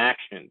two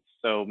actions.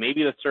 So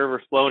maybe the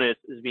server slowness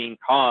is being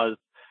caused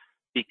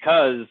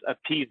because a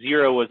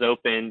P0 was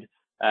opened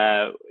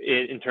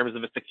in terms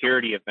of a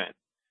security event.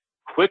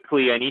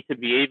 Quickly, I need to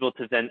be able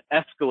to then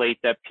escalate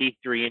that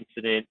P3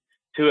 incident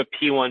to a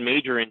P1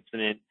 major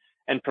incident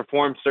and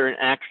perform certain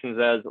actions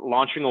as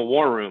launching a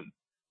war room.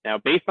 Now,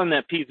 based on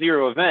that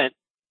P0 event,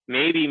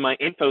 maybe my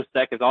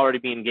InfoSec is already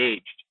being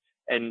engaged.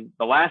 And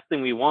the last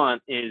thing we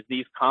want is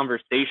these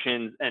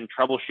conversations and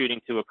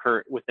troubleshooting to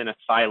occur within a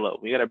silo.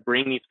 We got to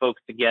bring these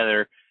folks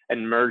together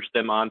and merge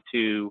them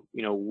onto,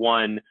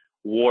 one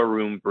war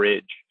room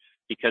bridge,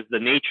 because the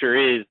nature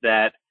is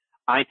that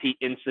IT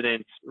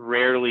incidents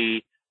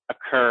rarely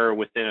occur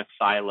within a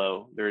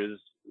silo. There's,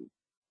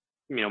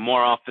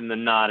 more often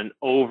than not, an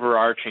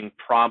overarching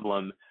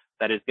problem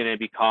that is going to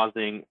be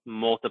causing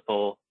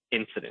multiple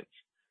incidents.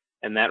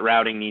 And that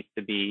routing needs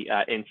to be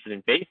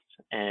incident-based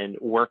and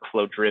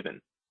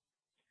workflow-driven.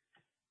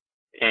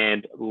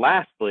 And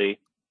lastly,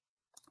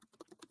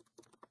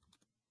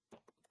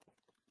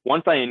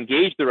 once I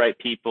engage the right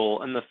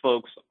people and the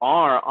folks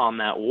are on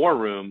that war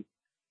room,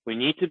 we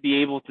need to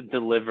be able to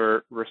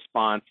deliver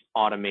response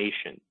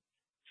automation.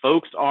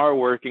 Folks are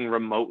working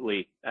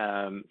remotely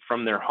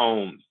from their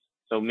homes.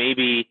 So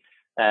maybe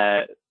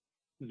it's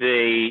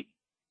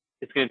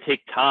going to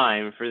take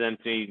time for them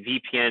to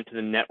VPN to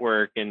the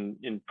network and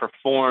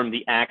perform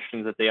the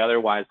actions that they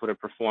otherwise would have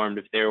performed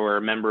if they were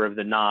a member of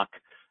the NOC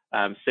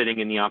sitting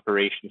in the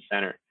operations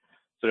center.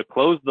 So to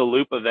close the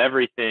loop of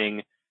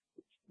everything,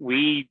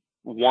 we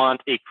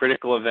want a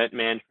critical event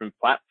management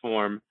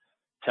platform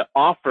to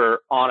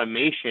offer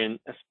automation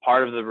as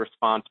part of the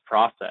response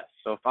process.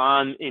 So if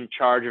I'm in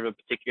charge of a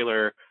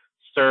particular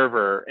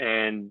server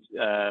and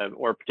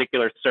or a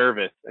particular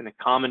service, and a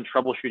common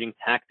troubleshooting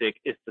tactic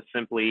is to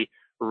simply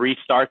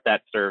restart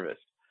that service,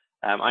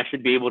 I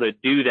should be able to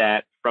do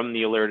that from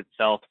the alert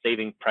itself,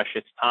 saving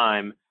precious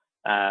time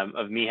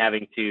of me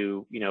having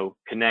to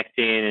connect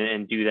in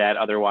and do that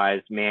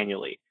otherwise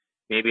manually.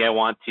 Maybe I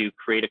want to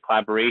create a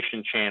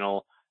collaboration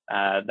channel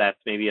that's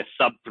maybe a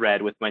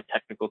sub-thread with my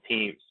technical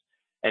teams.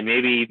 And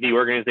maybe the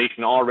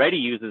organization already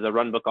uses a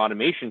runbook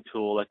automation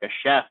tool like a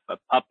Chef, a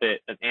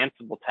Puppet, an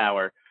Ansible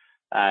tower.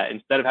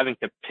 Instead of having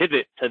to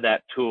pivot to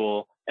that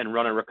tool and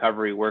run a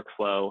recovery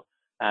workflow,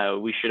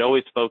 we should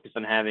always focus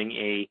on having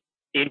a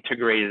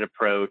integrated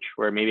approach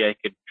where maybe I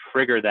could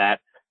trigger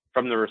that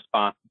from the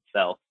response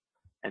itself.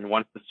 And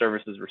once the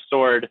service is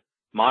restored,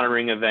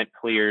 monitoring event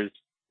clears,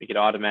 we could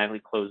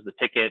automatically close the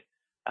ticket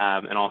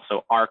and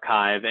also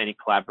archive any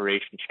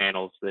collaboration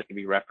channels so that can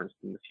be referenced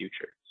in the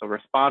future. So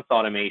response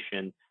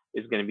automation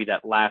is going to be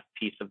that last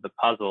piece of the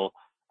puzzle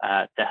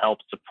to help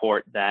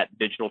support that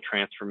digital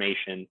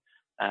transformation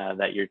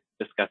that you're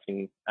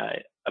discussing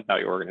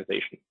about your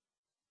organization.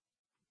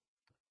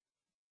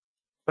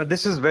 But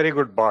this is very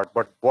good, Bart.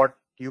 But what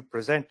you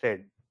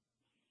presented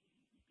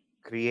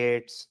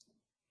creates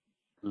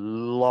a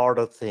lot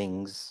of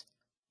things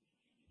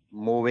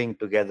moving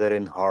together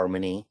in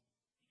harmony,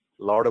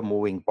 a lot of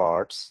moving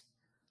parts,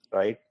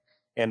 right?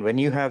 And when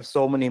you have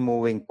so many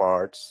moving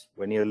parts,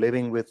 when you're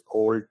living with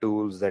old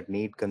tools that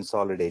need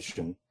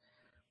consolidation,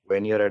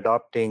 when you're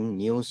adopting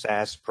new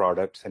SaaS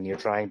products and you're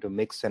trying to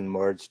mix and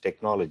merge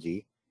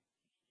technology,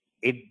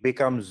 it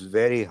becomes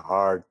very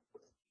hard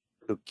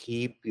to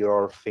keep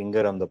your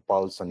finger on the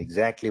pulse on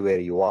exactly where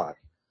you are,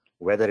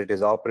 whether it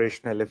is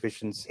operational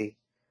efficiency,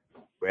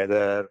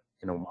 whether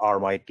are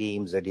my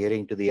teams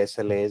adhering to the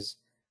SLAs,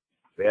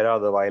 where are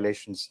the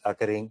violations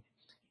occurring,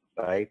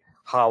 right?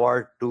 How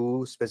are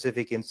two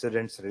specific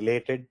incidents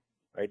related,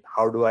 right?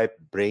 How do I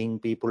bring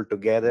people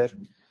together?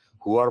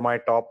 Who are my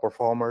top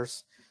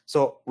performers?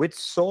 So with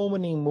so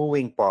many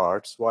moving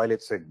parts, while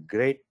it's a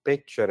great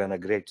picture and a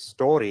great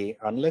story,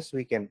 unless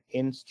we can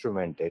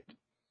instrument it,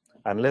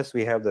 unless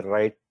we have the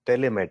right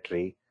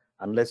telemetry,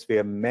 unless we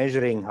are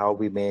measuring how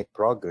we make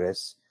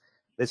progress,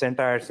 this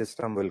entire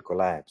system will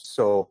collapse.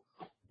 So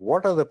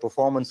what are the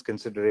performance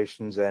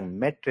considerations and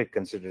metric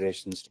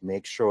considerations to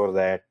make sure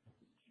that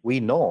we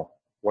know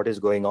what is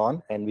going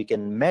on and we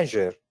can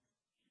measure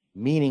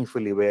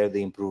meaningfully where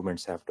the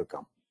improvements have to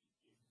come?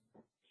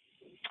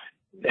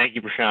 Thank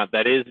you, Prashant.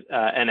 That is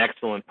an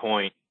excellent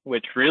point,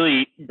 which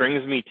really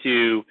brings me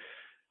to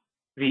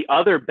the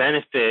other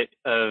benefit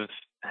of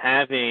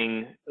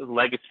having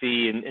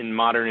legacy and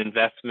modern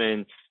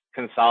investments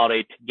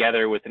consolidate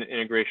together with an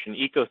integration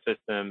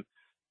ecosystem.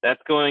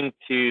 That's going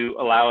to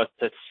allow us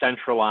to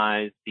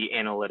centralize the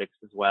analytics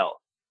as well.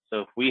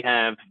 So if we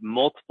have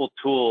multiple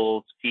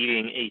tools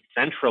feeding a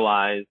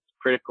centralized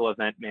critical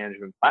event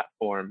management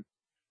platform,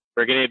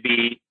 we're going to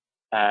be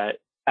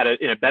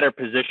in a better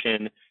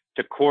position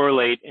to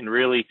correlate and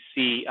really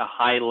see a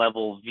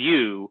high-level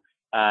view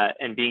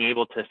and being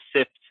able to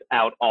sift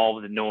out all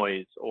of the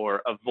noise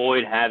or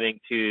avoid having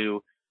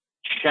to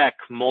check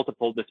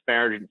multiple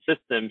disparaging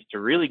systems to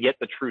really get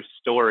the true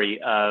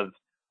story of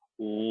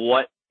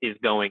what is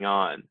going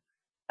on.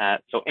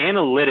 So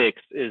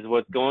analytics is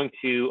what's going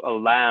to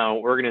allow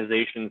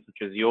organizations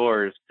such as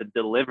yours to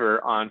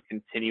deliver on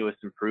continuous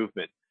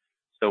improvement.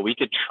 So we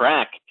could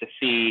track to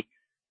see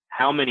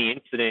how many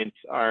incidents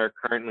are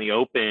currently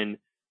open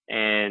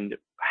and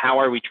how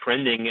are we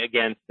trending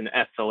against an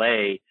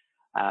SLA,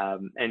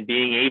 and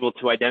being able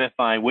to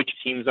identify which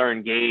teams are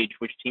engaged,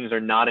 which teams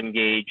are not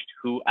engaged,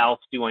 who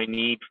else do I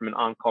need from an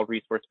on-call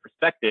resource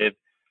perspective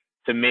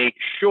to make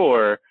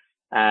sure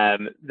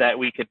that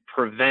we could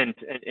prevent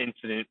an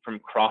incident from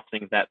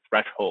crossing that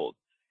threshold.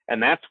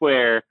 And that's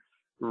where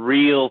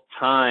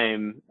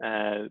real-time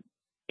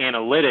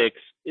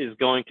analytics is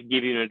going to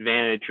give you an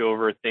advantage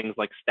over things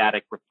like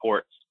static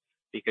reports,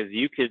 because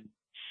you could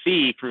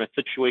see from a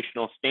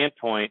situational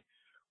standpoint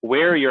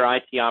where your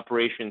IT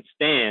operation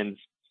stands.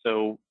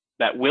 So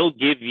that will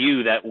give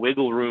you that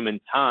wiggle room and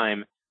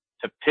time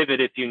to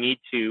pivot if you need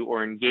to,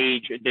 or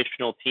engage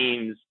additional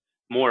teams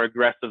more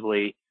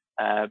aggressively,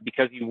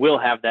 because you will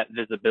have that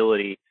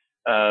visibility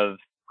of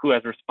who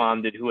has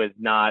responded, who has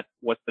not,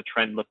 what's the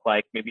trend look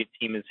like. Maybe a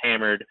team is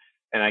hammered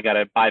and I got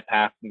to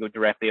bypass and go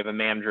directly have a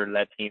manager to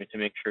that team to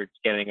make sure it's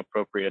getting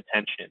appropriate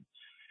attention.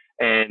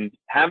 And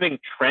having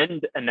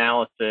trend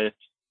analysis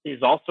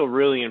is also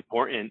really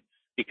important,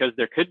 because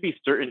there could be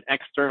certain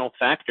external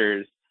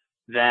factors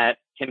that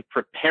can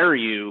prepare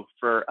you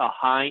for a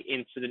high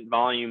incident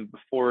volume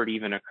before it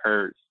even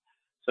occurs.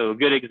 So a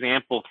good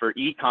example for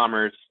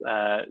e-commerce,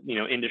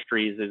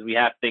 industries is we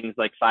have things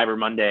like Cyber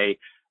Monday,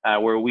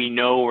 where we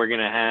know we're going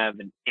to have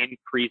an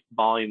increased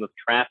volume of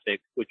traffic,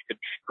 which could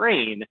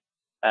strain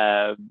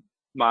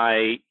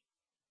my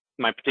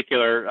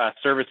particular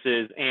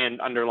services and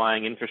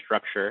underlying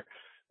infrastructure,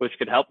 which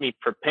could help me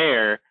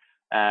prepare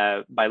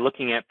by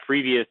looking at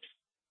previous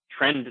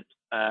trend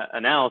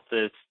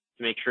analysis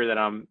to make sure that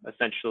I'm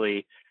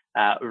essentially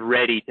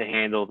ready to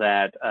handle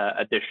that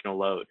additional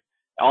load.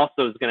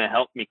 Also is going to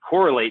help me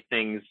correlate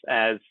things,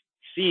 as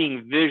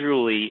seeing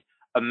visually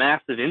a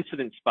massive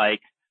incident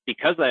spike,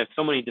 because I have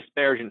so many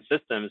disparaging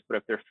systems, but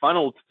if they're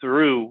funneled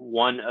through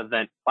one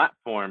event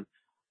platform,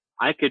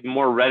 I could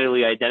more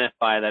readily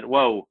identify that,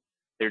 whoa,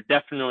 there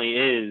definitely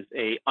is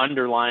a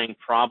underlying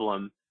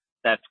problem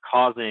that's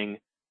causing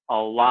a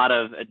lot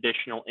of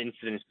additional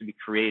incidents to be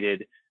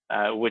created,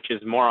 which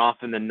is more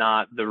often than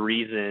not the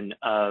reason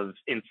of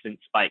incident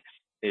spikes,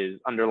 is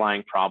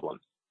underlying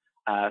problems.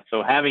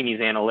 So having these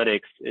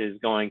analytics is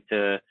going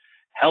to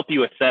help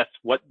you assess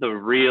what the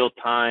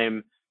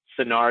real-time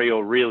scenario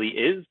really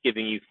is,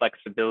 giving you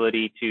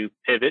flexibility to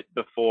pivot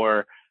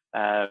before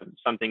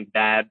something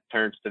bad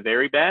turns to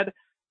very bad,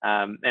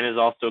 and is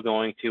also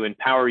going to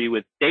empower you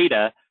with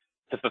data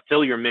to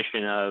fulfill your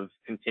mission of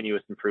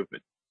continuous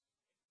improvement.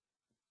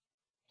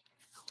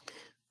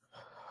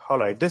 All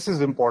right, this is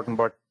important,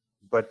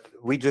 but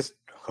we just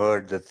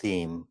heard the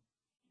theme.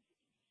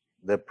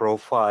 The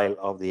profile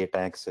of the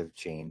attacks have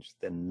changed.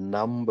 The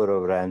number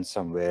of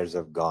ransomwares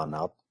have gone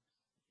up.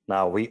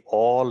 Now, we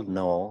all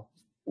know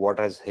what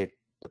has hit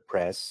the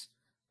press: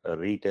 a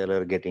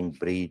retailer getting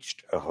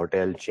breached, a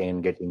hotel chain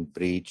getting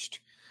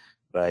breached,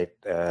 right?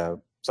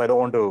 So I don't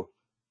want to,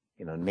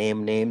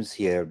 name names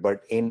here,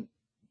 but in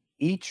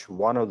each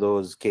one of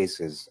those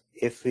cases,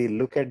 if we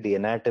look at the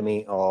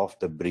anatomy of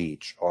the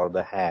breach or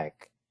the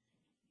hack,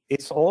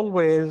 it's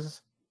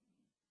always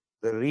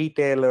the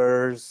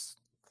retailer's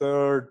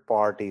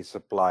third-party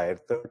supplier,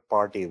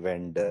 third-party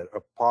vendor,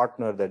 a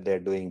partner that they're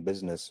doing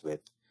business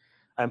with.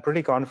 I'm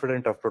pretty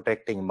confident of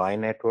protecting my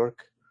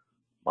network,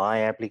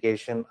 my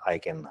application. I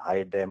can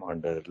hide them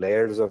under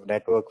layers of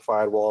network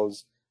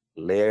firewalls,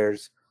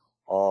 layers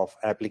of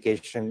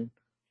application.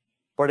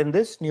 But in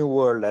this new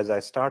world, as I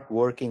start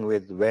working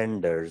with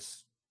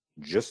vendors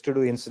just to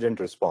do incident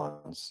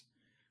response,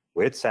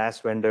 with SaaS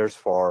vendors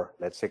for,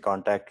 let's say,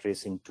 contact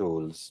tracing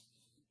tools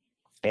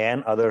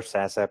and other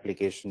SaaS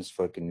applications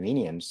for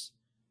convenience,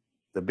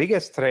 the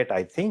biggest threat,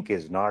 I think,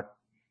 is not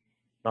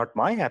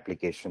my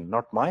application,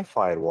 not my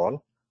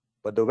firewall,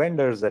 but the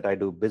vendors that I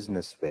do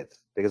business with.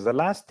 Because the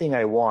last thing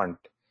I want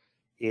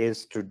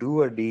is to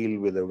do a deal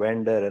with a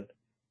vendor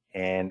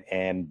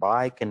and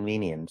buy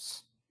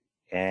convenience.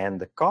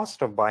 And the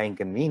cost of buying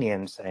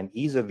convenience and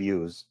ease of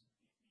use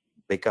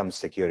becomes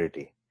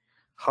security.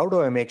 How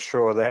do I make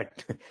sure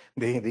that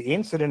the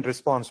incident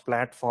response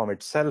platform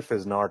itself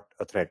is not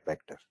a threat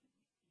vector?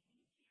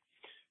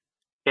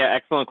 Yeah,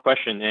 excellent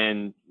question.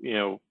 And,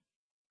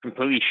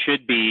 completely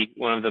should be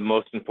one of the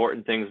most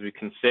important things we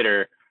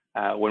consider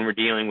when we're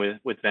dealing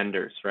with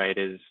vendors, right?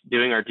 Is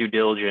doing our due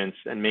diligence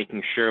and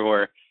making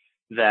sure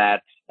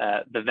that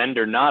the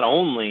vendor not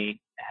only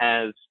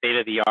has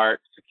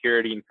state-of-the-art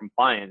security and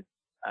compliance,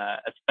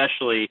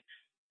 especially,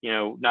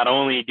 not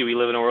only do we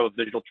live in a world of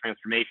digital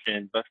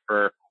transformation, but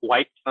for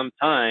quite some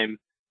time,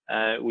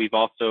 we've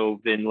also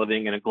been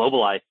living in a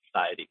globalized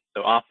society.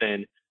 So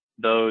often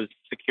those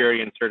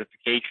security and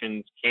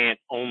certifications can't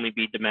only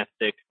be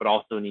domestic, but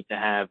also need to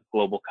have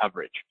global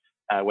coverage,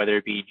 whether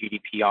it be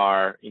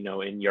GDPR,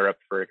 in Europe,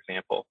 for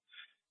example.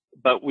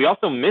 But we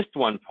also missed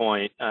one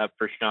point,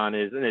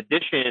 Prashant, is in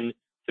addition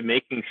to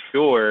making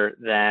sure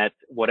that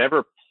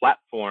whatever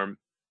platform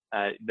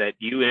that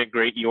you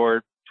integrate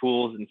your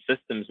tools and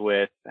systems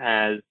with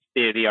has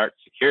state-of-the-art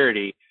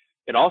security,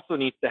 it also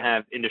needs to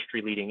have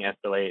industry-leading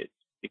SLAs,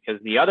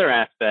 because the other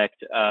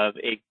aspect of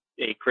a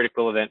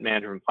critical event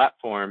management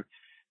platform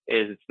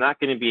is it's not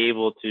going to be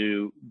able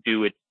to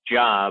do its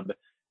job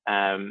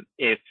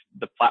if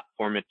the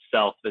platform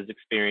itself is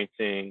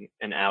experiencing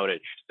an outage.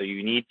 So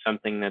you need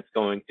something that's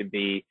going to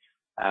be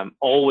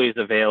always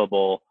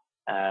available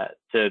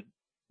to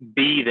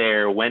be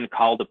there when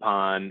called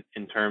upon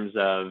in terms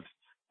of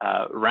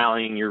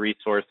rallying your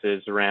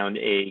resources around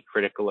a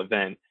critical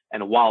event.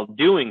 And while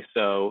doing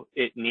so,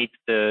 it needs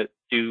to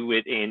do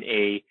it in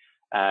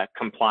a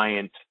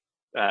compliant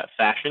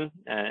fashion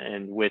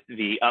and with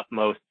the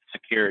utmost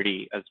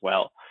security as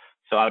well.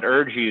 So I would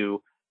urge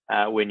you,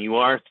 when you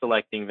are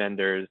selecting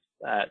vendors,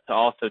 to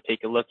also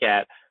take a look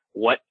at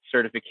what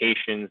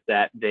certifications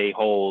that they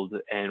hold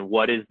and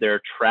what is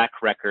their track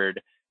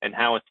record and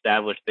how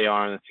established they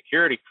are on the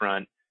security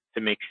front, to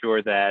make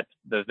sure that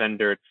the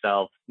vendor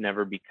itself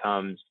never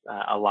becomes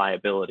a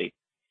liability.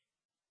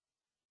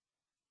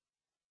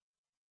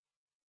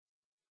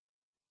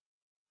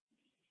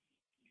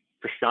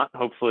 Prashant,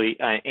 hopefully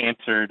I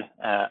answered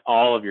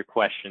all of your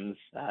questions.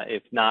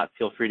 If not,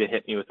 feel free to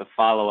hit me with a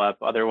follow-up.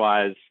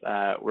 Otherwise,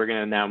 we're going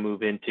to now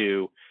move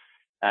into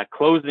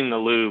closing the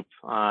loop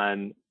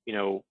on,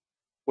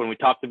 when we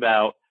talked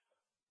about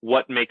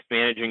what makes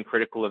managing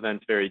critical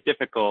events very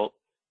difficult,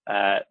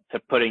 to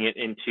putting it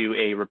into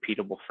a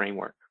repeatable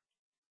framework.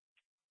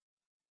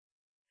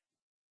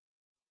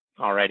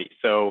 Alrighty,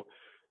 so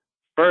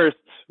first,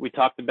 we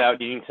talked about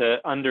needing to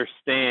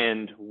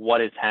understand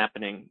what is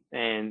happening,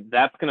 and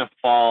that's going to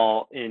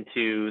fall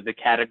into the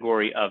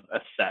category of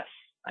assess.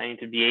 I need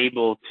to be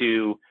able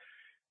to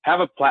have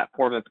a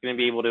platform that's going to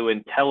be able to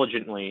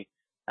intelligently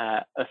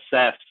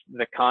assess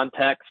the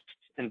context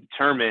and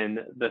determine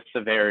the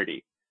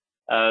severity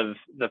of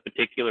the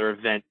particular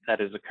event that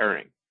is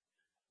occurring.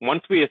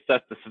 Once we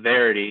assess the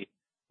severity,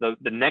 the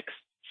next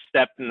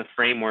step in the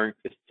framework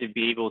is to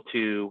be able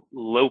to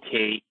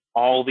locate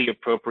all the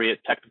appropriate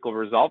technical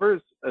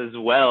resolvers as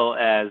well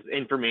as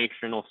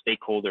informational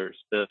stakeholders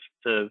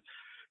to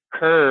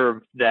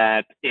curb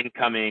that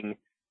incoming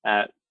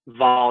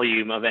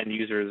volume of end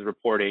users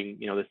reporting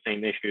the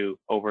same issue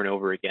over and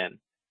over again.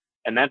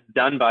 And that's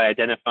done by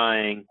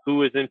identifying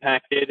who is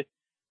impacted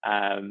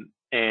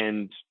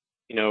and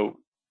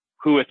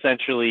who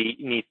essentially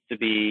needs to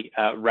be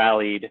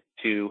rallied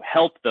to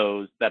help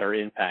those that are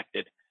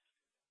impacted.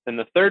 Then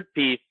the third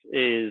piece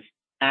is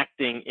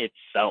acting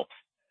itself.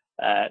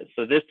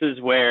 So this is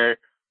where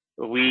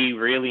we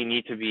really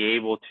need to be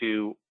able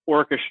to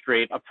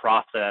orchestrate a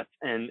process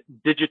and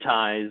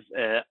digitize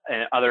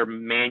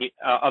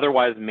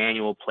otherwise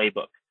manual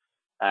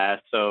playbook.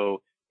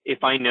 So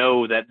if I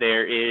know that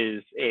there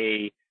is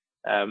a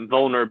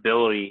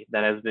vulnerability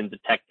that has been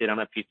detected on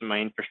a piece of my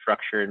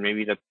infrastructure, and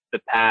maybe the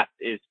path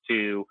is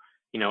to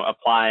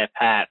apply a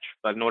patch,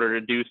 but in order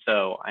to do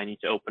so, I need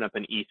to open up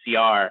an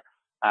ECR.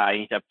 I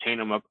need to obtain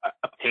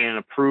an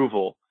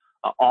approval.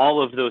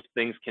 All of those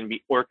things can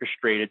be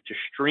orchestrated to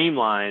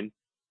streamline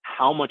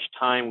how much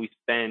time we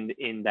spend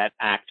in that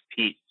act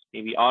piece.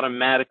 maybe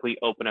automatically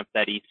open up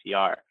that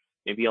ECR,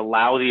 maybe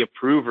allow the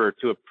approver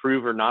to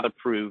approve or not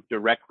approve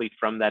directly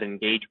from that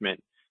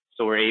engagement.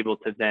 So we're able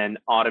to then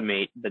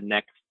automate the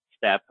next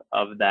step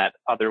of that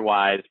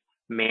otherwise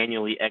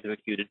manually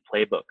executed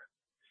playbook.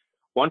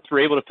 Once we're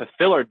able to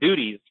fulfill our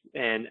duties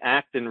and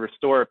act and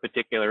restore a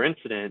particular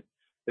incident,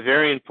 it's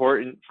very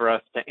important for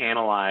us to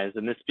analyze.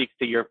 And this speaks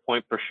to your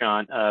point,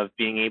 Prashant, of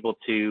being able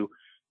to,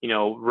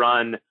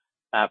 run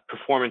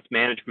performance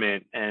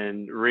management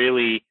and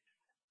really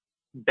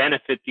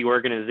benefit the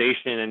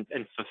organization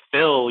and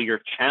fulfill your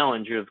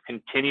challenge of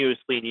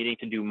continuously needing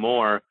to do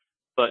more,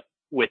 but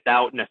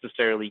without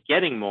necessarily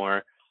getting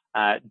more.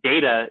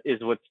 Data is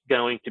what's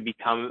going to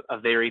become a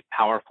very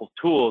powerful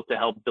tool to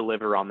help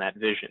deliver on that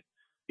vision,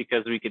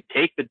 because we could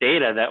take the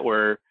data that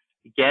we're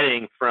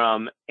getting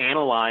from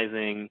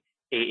analyzing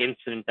an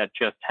incident that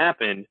just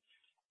happened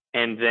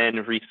and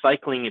then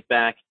recycling it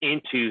back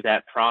into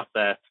that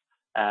process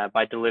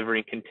by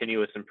delivering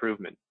continuous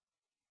improvement.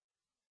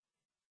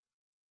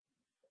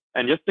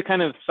 And just to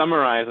kind of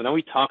summarize, I know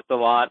we talked a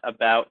lot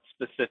about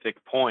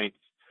specific points,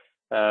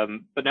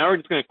 but now we're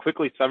just going to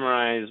quickly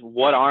summarize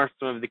what are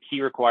some of the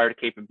key required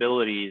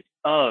capabilities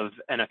of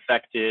an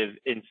effective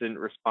incident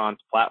response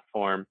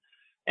platform.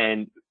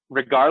 And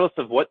regardless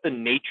of what the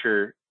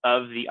nature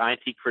of the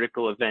IT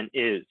critical event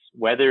is,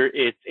 whether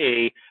it's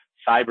a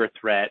cyber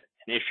threat,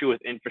 an issue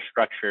with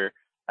infrastructure,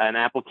 an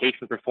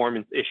application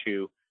performance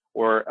issue,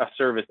 or a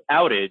service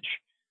outage,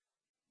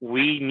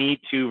 we need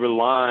to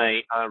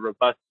rely on a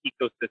robust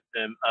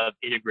ecosystem of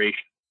integration,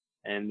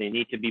 and they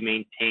need to be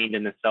maintained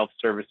in a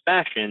self-service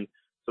fashion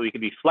so we can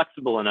be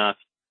flexible enough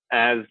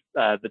as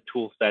the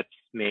tool sets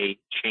may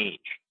change.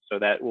 So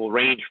that will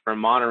range from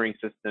monitoring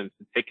systems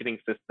to ticketing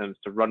systems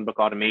to runbook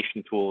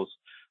automation tools.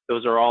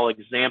 Those are all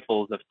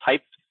examples of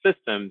types of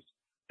systems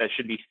that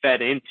should be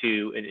fed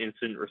into an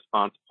incident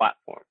response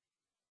platform.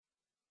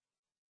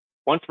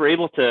 Once we're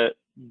able to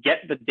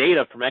get the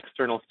data from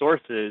external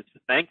sources,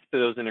 thanks to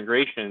those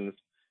integrations,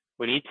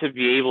 we need to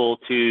be able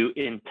to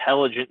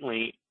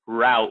intelligently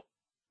route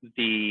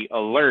the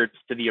alerts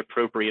to the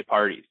appropriate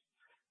parties.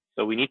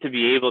 So we need to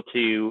be able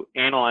to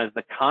analyze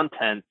the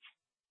contents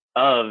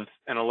of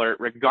an alert,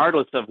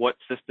 regardless of what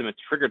system it's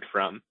triggered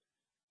from,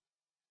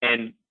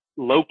 and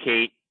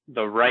locate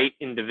the right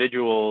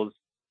individuals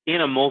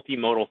in a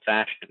multimodal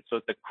fashion. So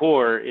at the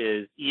core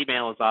is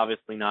email is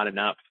obviously not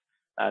enough.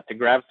 To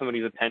grab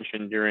somebody's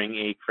attention during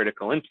a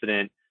critical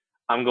incident,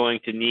 I'm going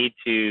to need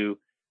to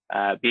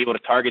be able to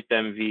target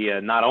them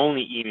via not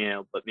only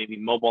email, but maybe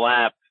mobile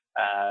app,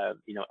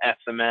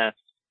 SMS,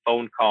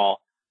 phone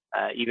call.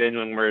 Even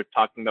when we're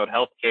talking about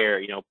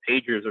healthcare,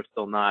 pagers are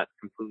still not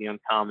completely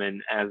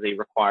uncommon as a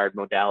required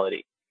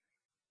modality.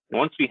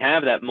 Once we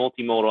have that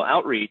multimodal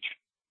outreach,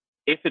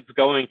 if it's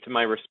going to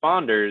my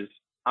responders,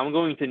 I'm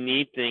going to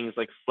need things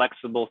like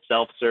flexible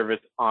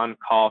self-service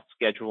on-call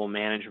schedule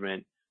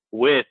management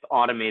with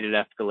automated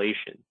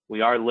escalation. We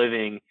are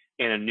living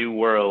in a new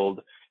world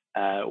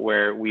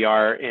where we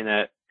are in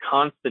a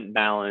constant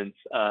balance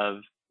of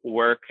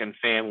work and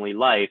family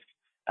life,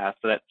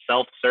 so that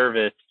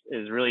self-service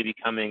is really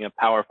becoming a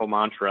powerful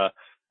mantra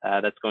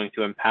that's going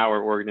to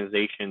empower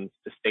organizations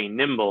to stay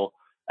nimble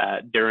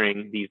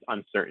during these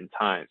uncertain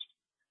times.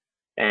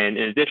 And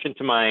in addition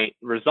to my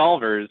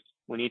resolvers,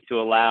 we need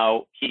to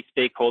allow key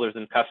stakeholders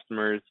and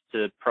customers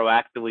to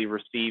proactively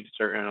receive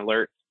certain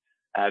alerts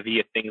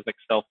via things like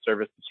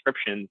self-service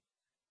descriptions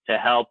to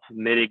help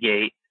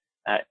mitigate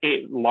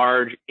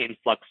large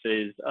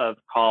influxes of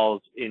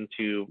calls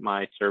into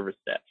my service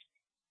desk.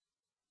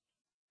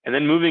 And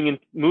then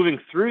moving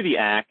through the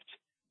act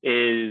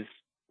is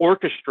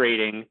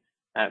orchestrating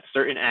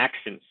certain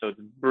actions. So it's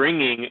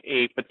bringing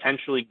a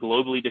potentially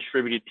globally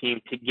distributed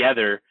team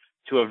together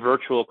to a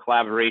virtual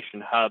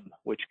collaboration hub,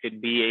 which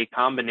could be a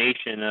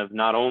combination of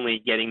not only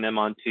getting them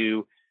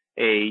onto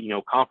a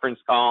conference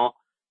call,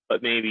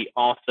 but maybe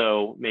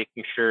also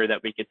making sure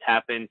that we could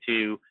tap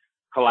into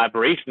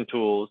collaboration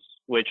tools,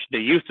 which the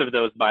use of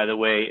those, by the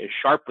way, is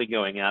sharply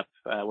going up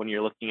when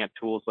you're looking at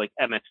tools like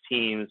MS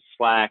Teams,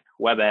 Slack,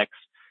 WebEx,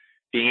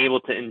 being able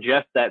to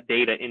ingest that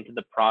data into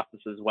the process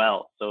as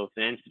well. So if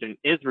an incident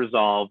is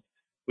resolved,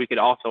 we could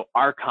also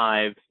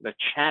archive the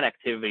chat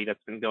activity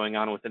that's been going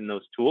on within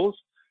those tools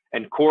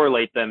and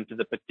correlate them to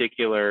the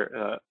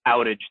particular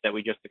outage that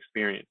we just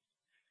experienced.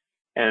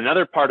 And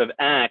another part of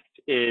ACT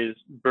is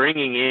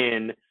bringing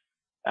in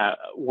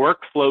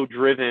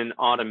workflow-driven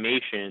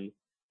automation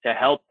to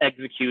help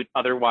execute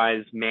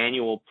otherwise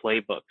manual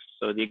playbooks.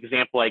 So the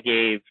example I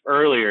gave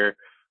earlier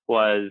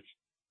was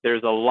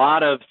there's a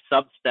lot of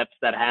sub-steps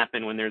that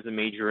happen when there's a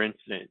major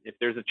incident. If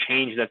there's a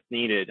change that's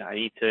needed, I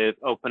need to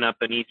open up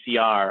an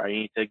ECR, I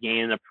need to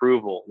gain an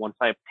approval. Once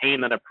I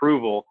obtain that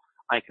approval,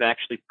 I can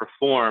actually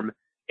perform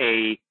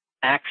a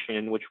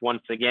action, which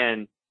once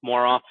again,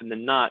 more often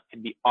than not,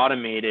 can be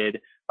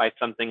automated by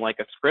something like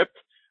a script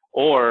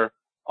or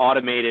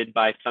automated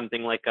by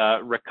something like a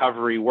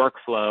recovery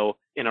workflow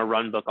in a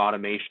runbook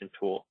automation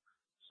tool.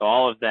 So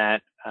all of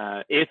that,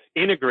 if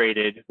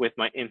integrated with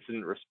my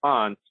incident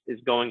response, is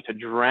going to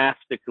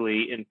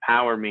drastically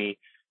empower me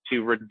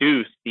to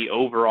reduce the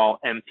overall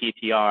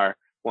MTTR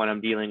when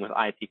I'm dealing with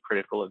IT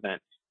critical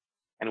events.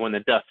 And when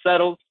the dust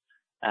settles,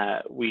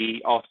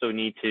 we also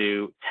need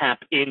to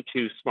tap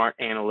into smart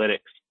analytics,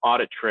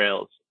 audit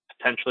trails,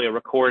 potentially a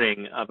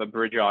recording of a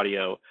bridge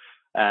audio,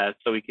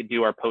 so we could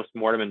do our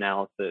post-mortem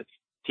analysis,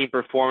 team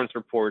performance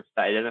reports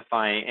to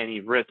identify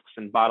any risks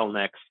and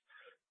bottlenecks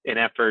in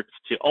efforts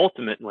to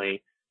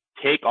ultimately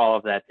take all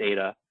of that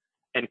data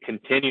and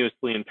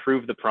continuously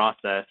improve the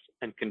process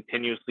and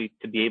continuously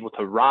to be able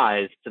to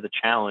rise to the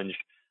challenge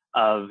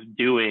of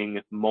doing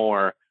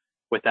more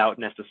without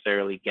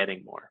necessarily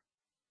getting more.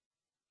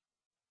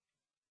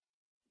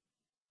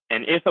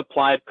 And if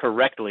applied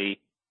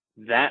correctly,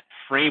 that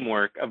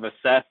framework of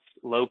assess,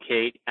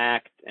 locate,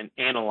 act, and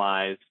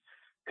analyze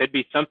could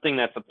be something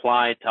that's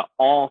applied to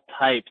all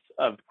types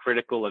of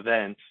critical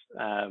events,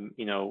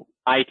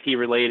 IT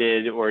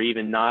related or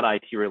even not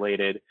IT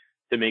related,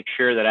 to make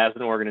sure that as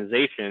an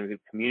organization, we can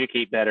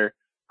communicate better,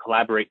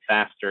 collaborate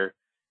faster,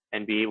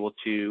 and be able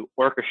to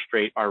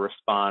orchestrate our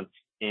response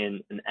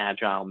in an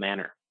agile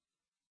manner.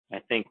 I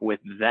think with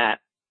that,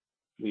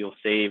 we will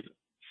save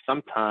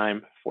some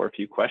time for a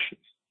few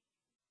questions.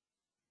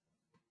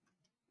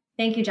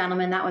 Thank you,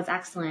 gentlemen. That was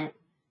excellent.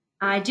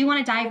 I do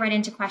want to dive right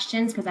into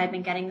questions because I've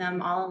been getting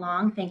them all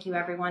along. Thank you,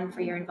 everyone,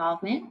 for your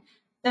involvement.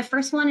 The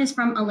first one is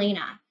from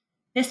Elena.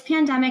 This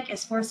pandemic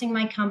is forcing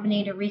my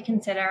company to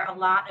reconsider a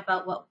lot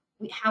about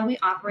how we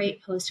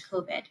operate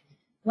post-COVID.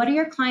 What are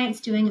your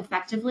clients doing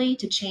effectively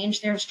to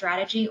change their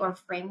strategy or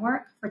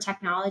framework for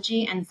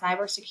technology and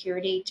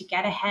cybersecurity to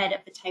get ahead of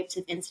the types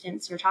of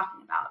incidents you're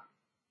talking about?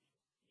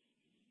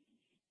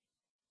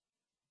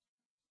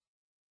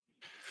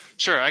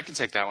 Sure, I can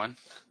take that one.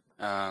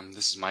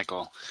 This is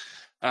Michael.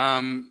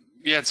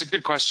 Yeah, it's a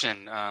good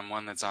question,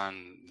 one that's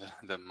on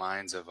the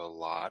minds of a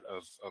lot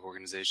of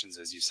organizations,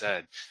 as you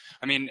said.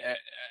 I mean,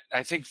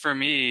 I think for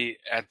me,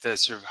 at the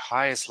sort of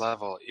highest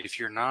level, if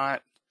you're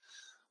not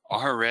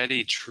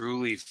already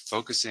truly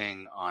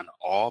focusing on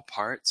all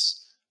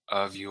parts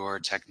of your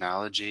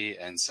technology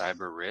and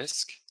cyber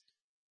risk,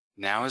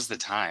 now is the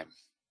time.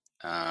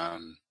 I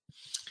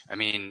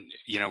mean,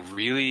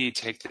 really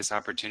take this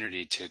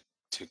opportunity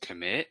to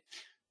commit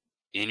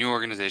in your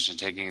organization,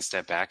 taking a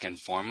step back and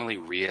formally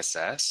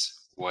reassess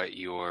what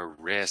your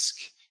risk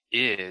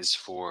is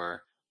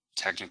for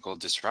technical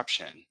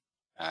disruption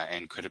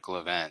and critical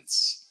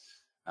events.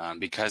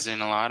 Because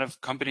in a lot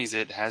of companies,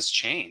 it has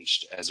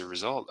changed as a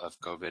result of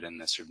COVID and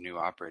this sort of new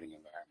operating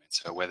environment.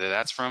 So whether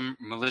that's from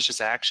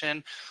malicious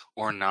action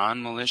or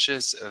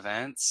non-malicious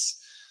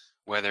events,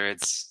 whether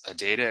it's a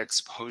data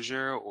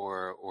exposure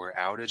or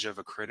outage of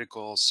a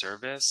critical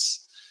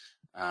service,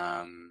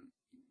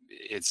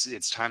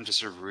 it's time to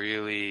sort of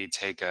really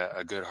take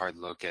a good hard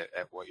look at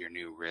what your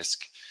new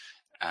risk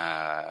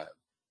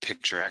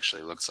picture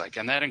actually looks like.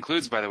 And that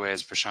includes, by the way,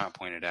 as Prashant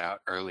pointed out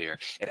earlier,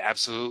 it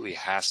absolutely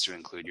has to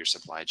include your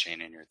supply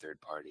chain and your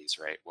third parties,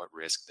 right? What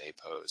risk they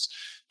pose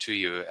to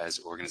you as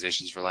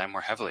organizations rely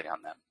more heavily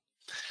on them.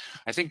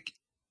 I think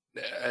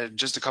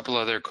just a couple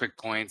other quick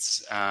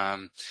points.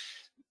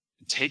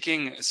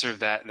 Taking sort of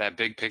that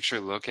big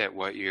picture look at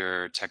what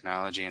your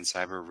technology and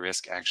cyber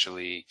risk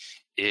actually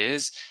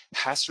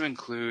has to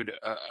include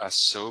a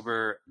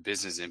sober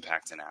business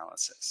impact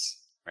analysis,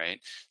 right?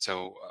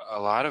 So a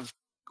lot of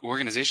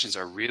organizations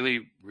are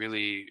really,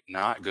 really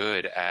not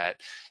good at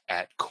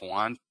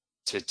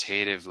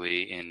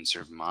quantitatively, in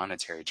sort of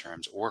monetary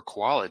terms, or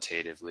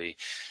qualitatively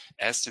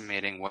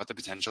estimating what the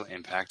potential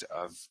impact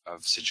of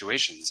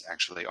situations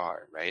actually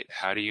are, right?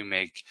 How do you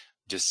make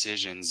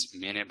decisions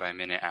minute by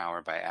minute,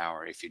 hour by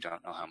hour, if you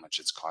don't know how much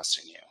it's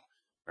costing you,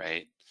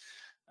 right?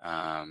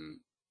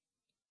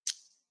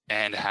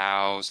 And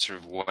how sort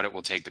of what it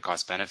will take, the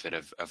cost benefit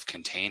of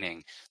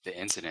containing the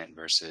incident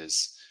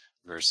versus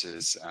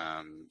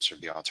sort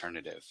of the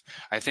alternative.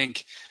 I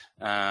think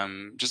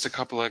just a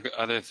couple of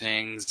other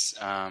things.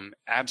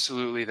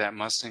 Absolutely, that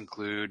must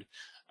include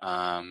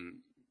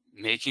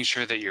making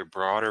sure that your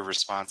broader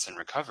response and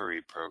recovery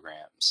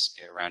programs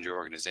around your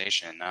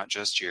organization, not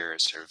just your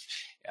sort of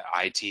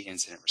IT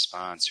incident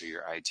response or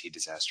your IT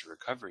disaster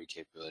recovery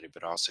capability,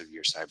 but also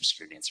your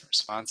cybersecurity incident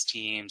response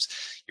teams,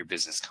 your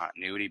business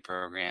continuity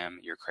program,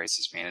 your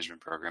crisis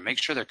management program.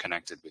 Make sure they're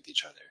connected with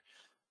each other,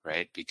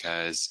 right?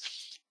 Because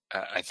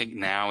I think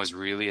now is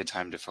really a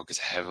time to focus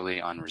heavily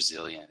on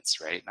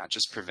resilience, right? Not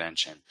just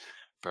prevention,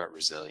 but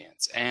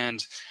resilience.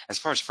 And as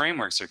far as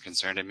frameworks are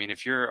concerned, I mean,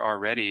 if you're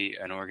already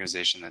an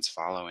organization that's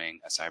following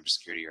a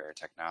cybersecurity or a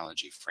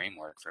technology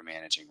framework for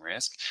managing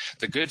risk,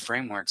 the good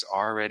frameworks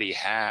already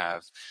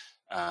have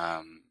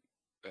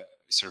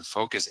sort of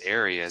focus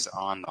areas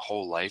on the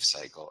whole life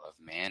cycle of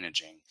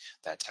managing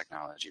that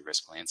technology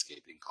risk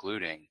landscape,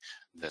 including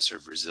the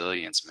sort of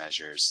resilience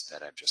measures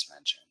that I've just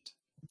mentioned.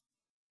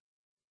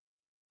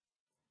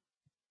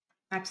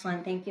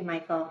 Excellent. Thank you,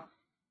 Michael.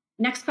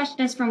 Next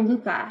question is from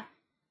Luca.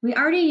 We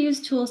already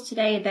use tools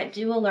today that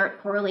do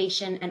alert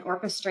correlation and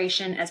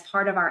orchestration as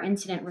part of our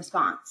incident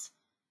response.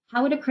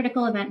 How would a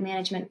critical event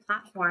management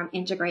platform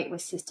integrate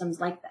with systems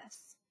like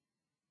this?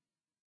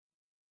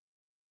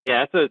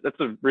 Yeah, that's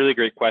a really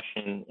great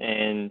question,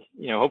 and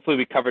hopefully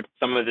we covered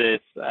some of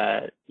this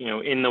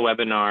in the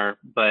webinar.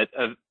 But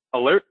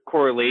alert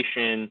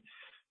correlation,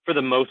 for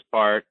the most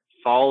part,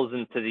 falls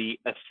into the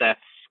assess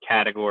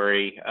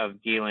category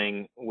of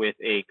dealing with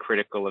a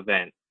critical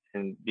event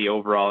and the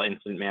overall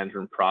incident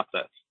management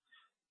process.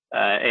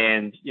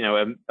 And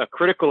a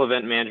critical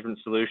event management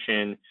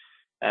solution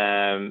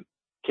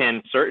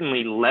can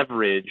certainly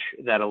leverage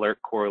that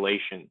alert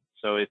correlation.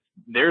 So if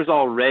there's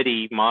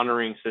already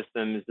monitoring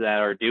systems that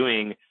are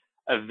doing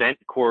event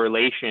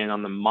correlation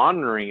on the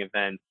monitoring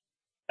event,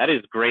 that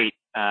is great.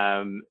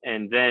 And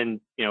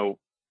then,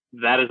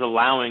 that is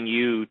allowing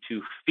you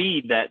to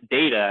feed that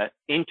data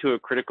into a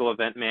critical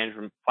event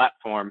management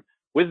platform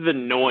with the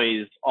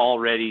noise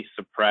already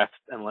suppressed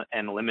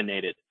and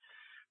eliminated.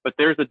 But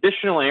there's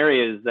additional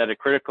areas that a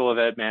critical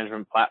event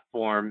management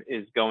platform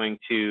is going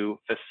to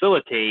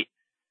facilitate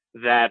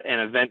that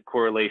an event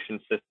correlation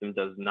system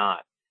does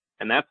not.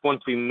 And that's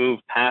once we move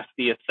past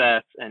the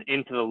assess and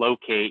into the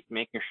locate,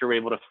 making sure we're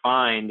able to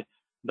find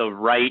the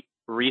right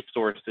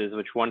resources,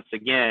 which once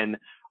again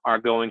are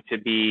going to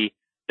be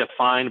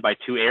defined by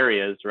two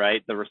areas,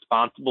 right? The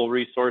responsible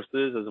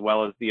resources as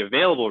well as the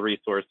available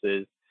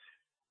resources.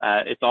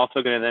 It's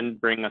also going to then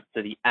bring us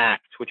to the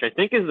act, which I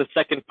think is the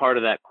second part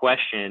of that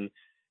question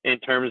in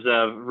terms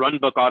of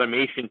runbook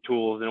automation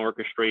tools and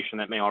orchestration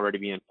that may already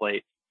be in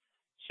place.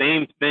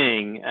 Same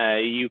thing,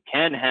 you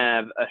can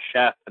have a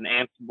Chef, an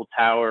Ansible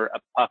tower, a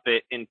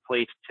Puppet in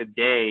place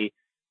today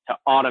to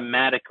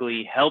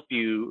automatically help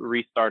you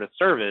restart a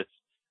service,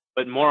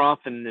 but more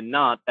often than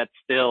not, that's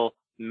still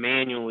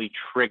manually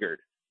triggered.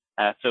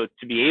 So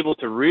to be able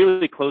to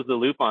really close the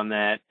loop on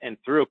that and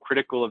through a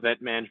critical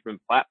event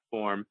management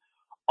platform,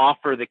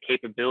 offer the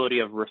capability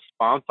of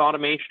response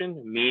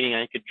automation, meaning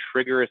I could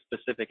trigger a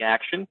specific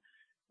action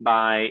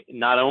by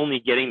not only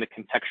getting the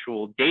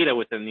contextual data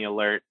within the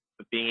alert,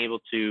 but being able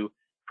to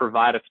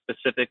provide a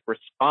specific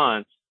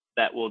response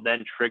that will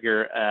then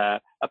trigger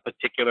a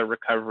particular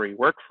recovery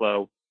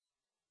workflow,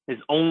 is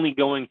only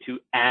going to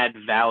add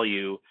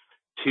value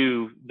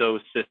to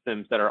those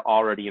systems that are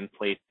already in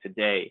place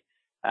today.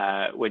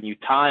 When you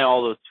tie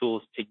all those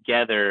tools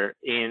together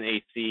in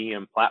a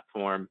CEM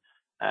platform,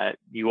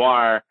 you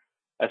are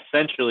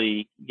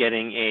essentially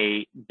getting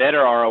a better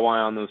ROI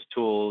on those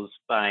tools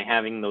by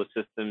having those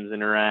systems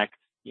interact,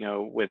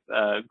 with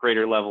a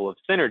greater level of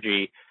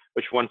synergy,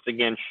 which once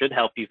again should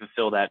help you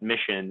fulfill that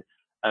mission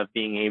of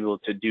being able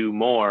to do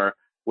more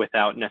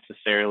without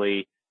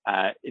necessarily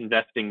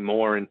investing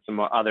more in some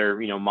other,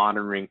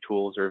 monitoring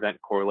tools or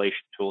event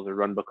correlation tools or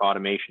runbook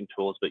automation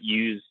tools, but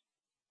use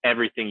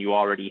everything you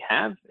already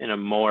have in a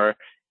more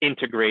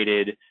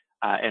integrated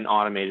and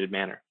automated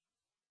manner.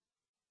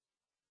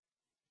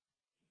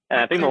 And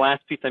I think the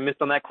last piece I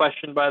missed on that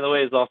question, by the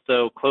way, is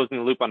also closing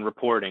the loop on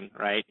reporting,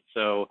 right?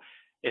 So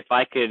if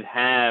I could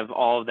have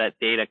all of that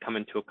data come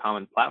into a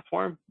common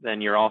platform,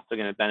 then you're also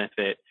going to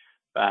benefit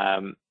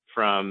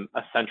from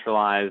a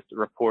centralized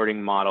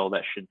reporting model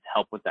that should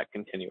help with that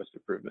continuous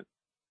improvement.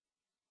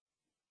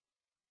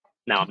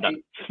 Now I'm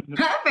done.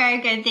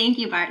 Very good. Thank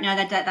you, Bart. No,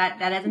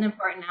 that is an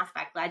important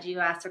aspect. Glad you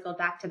circled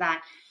back to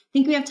that. I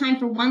think we have time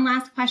for one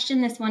last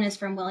question. This one is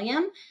from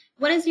William.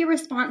 What is your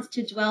response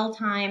to dwell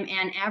time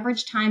and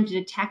average time to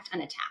detect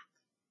an attack?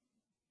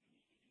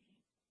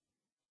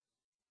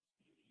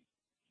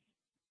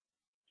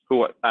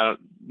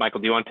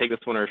 Michael, do you want to take this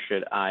one or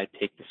should I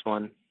take this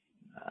one?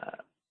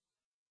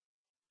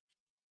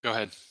 Go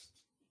ahead.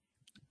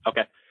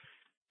 Okay.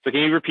 So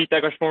can you repeat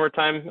that question one more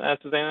time,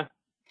 Susanna?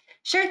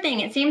 Sure thing.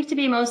 It seems to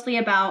be mostly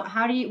about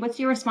what's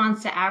your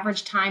response to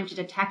average time to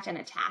detect an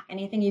attack?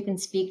 Anything you can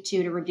speak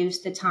to reduce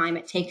the time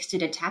it takes to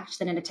detect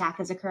that an attack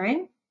is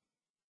occurring?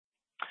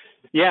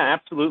 Yeah,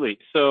 absolutely.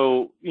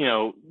 So,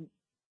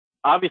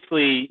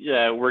 obviously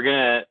we're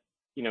going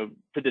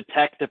to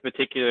detect a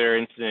particular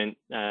incident,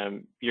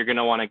 you're going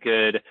to want a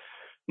good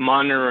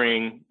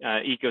monitoring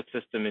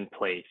ecosystem in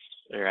place,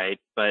 right?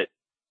 But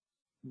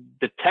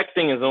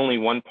detecting is only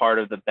one part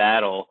of the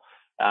battle.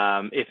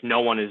 If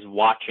no one is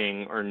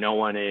watching or no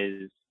one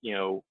is,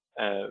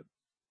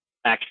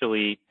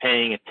 actually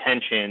paying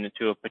attention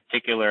to a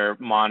particular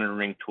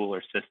monitoring tool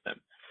or system,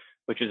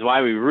 which is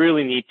why we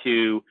really need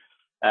to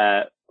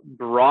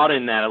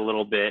broaden that a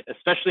little bit,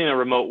 especially in a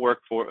remote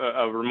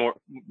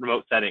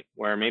remote setting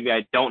where maybe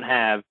I don't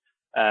have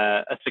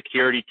a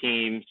security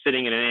team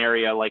sitting in an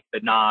area like the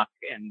NOC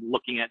and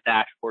looking at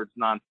dashboards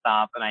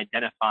nonstop and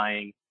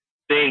identifying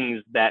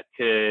things that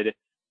could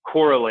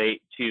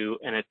correlate to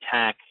an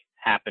attack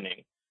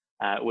happening,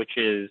 which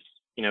is,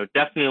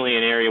 definitely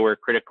an area where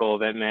critical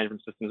event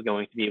management system is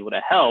going to be able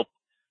to help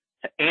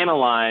to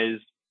analyze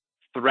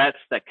threats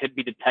that could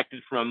be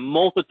detected from a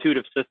multitude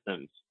of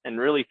systems and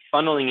really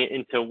funneling it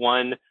into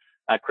one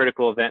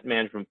critical event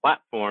management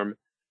platform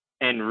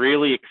and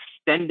really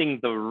extending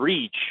the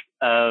reach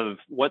of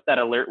what that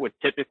alert would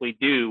typically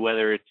do,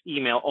 whether it's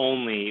email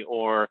only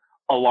or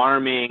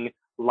alarming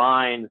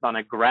lines on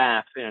a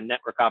graph in a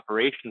network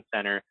operations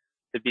center,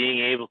 to being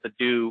able to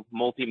do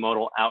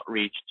multimodal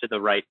outreach to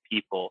the right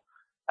people.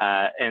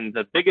 And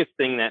the biggest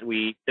thing that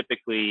we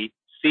typically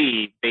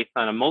see based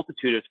on a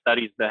multitude of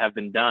studies that have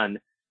been done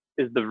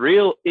is the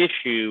real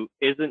issue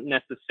isn't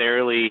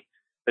necessarily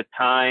the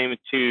time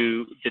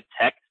to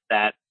detect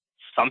that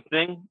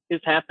something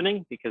is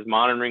happening, because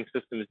monitoring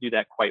systems do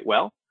that quite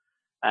well.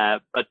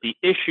 But the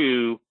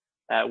issue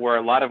where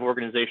a lot of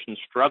organizations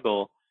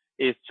struggle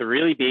is to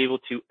really be able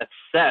to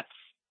assess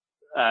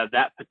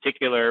that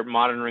particular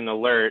monitoring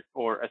alert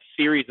or a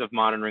series of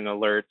monitoring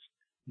alerts,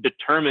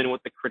 determine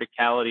what the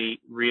criticality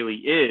really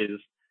is,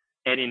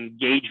 and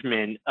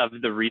engagement of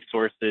the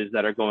resources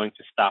that are going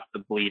to stop the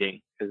bleeding.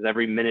 Because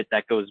every minute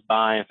that goes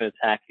by, if an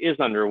attack is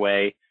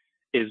underway,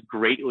 is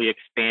greatly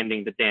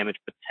expanding the damage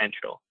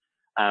potential.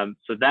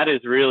 So that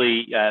is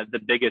really the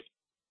biggest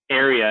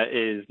area,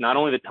 is not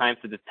only the time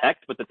to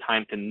detect, but the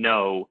time to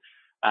know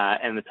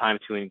and the time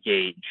to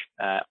engage.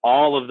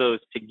 All of those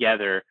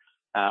together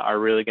are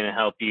really going to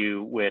help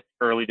you with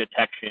early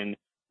detection,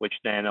 which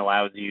then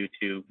allows you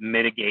to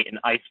mitigate and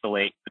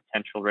isolate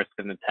potential risk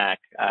of an attack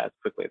as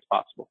quickly as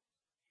possible.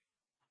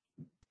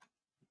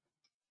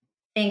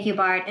 Thank you,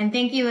 Bart. And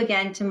thank you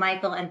again to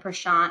Michael and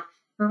Prashant.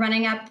 We're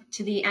running up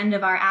to the end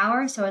of our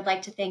hour, so I'd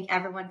like to thank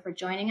everyone for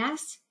joining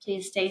us.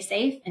 Please stay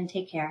safe and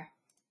take care.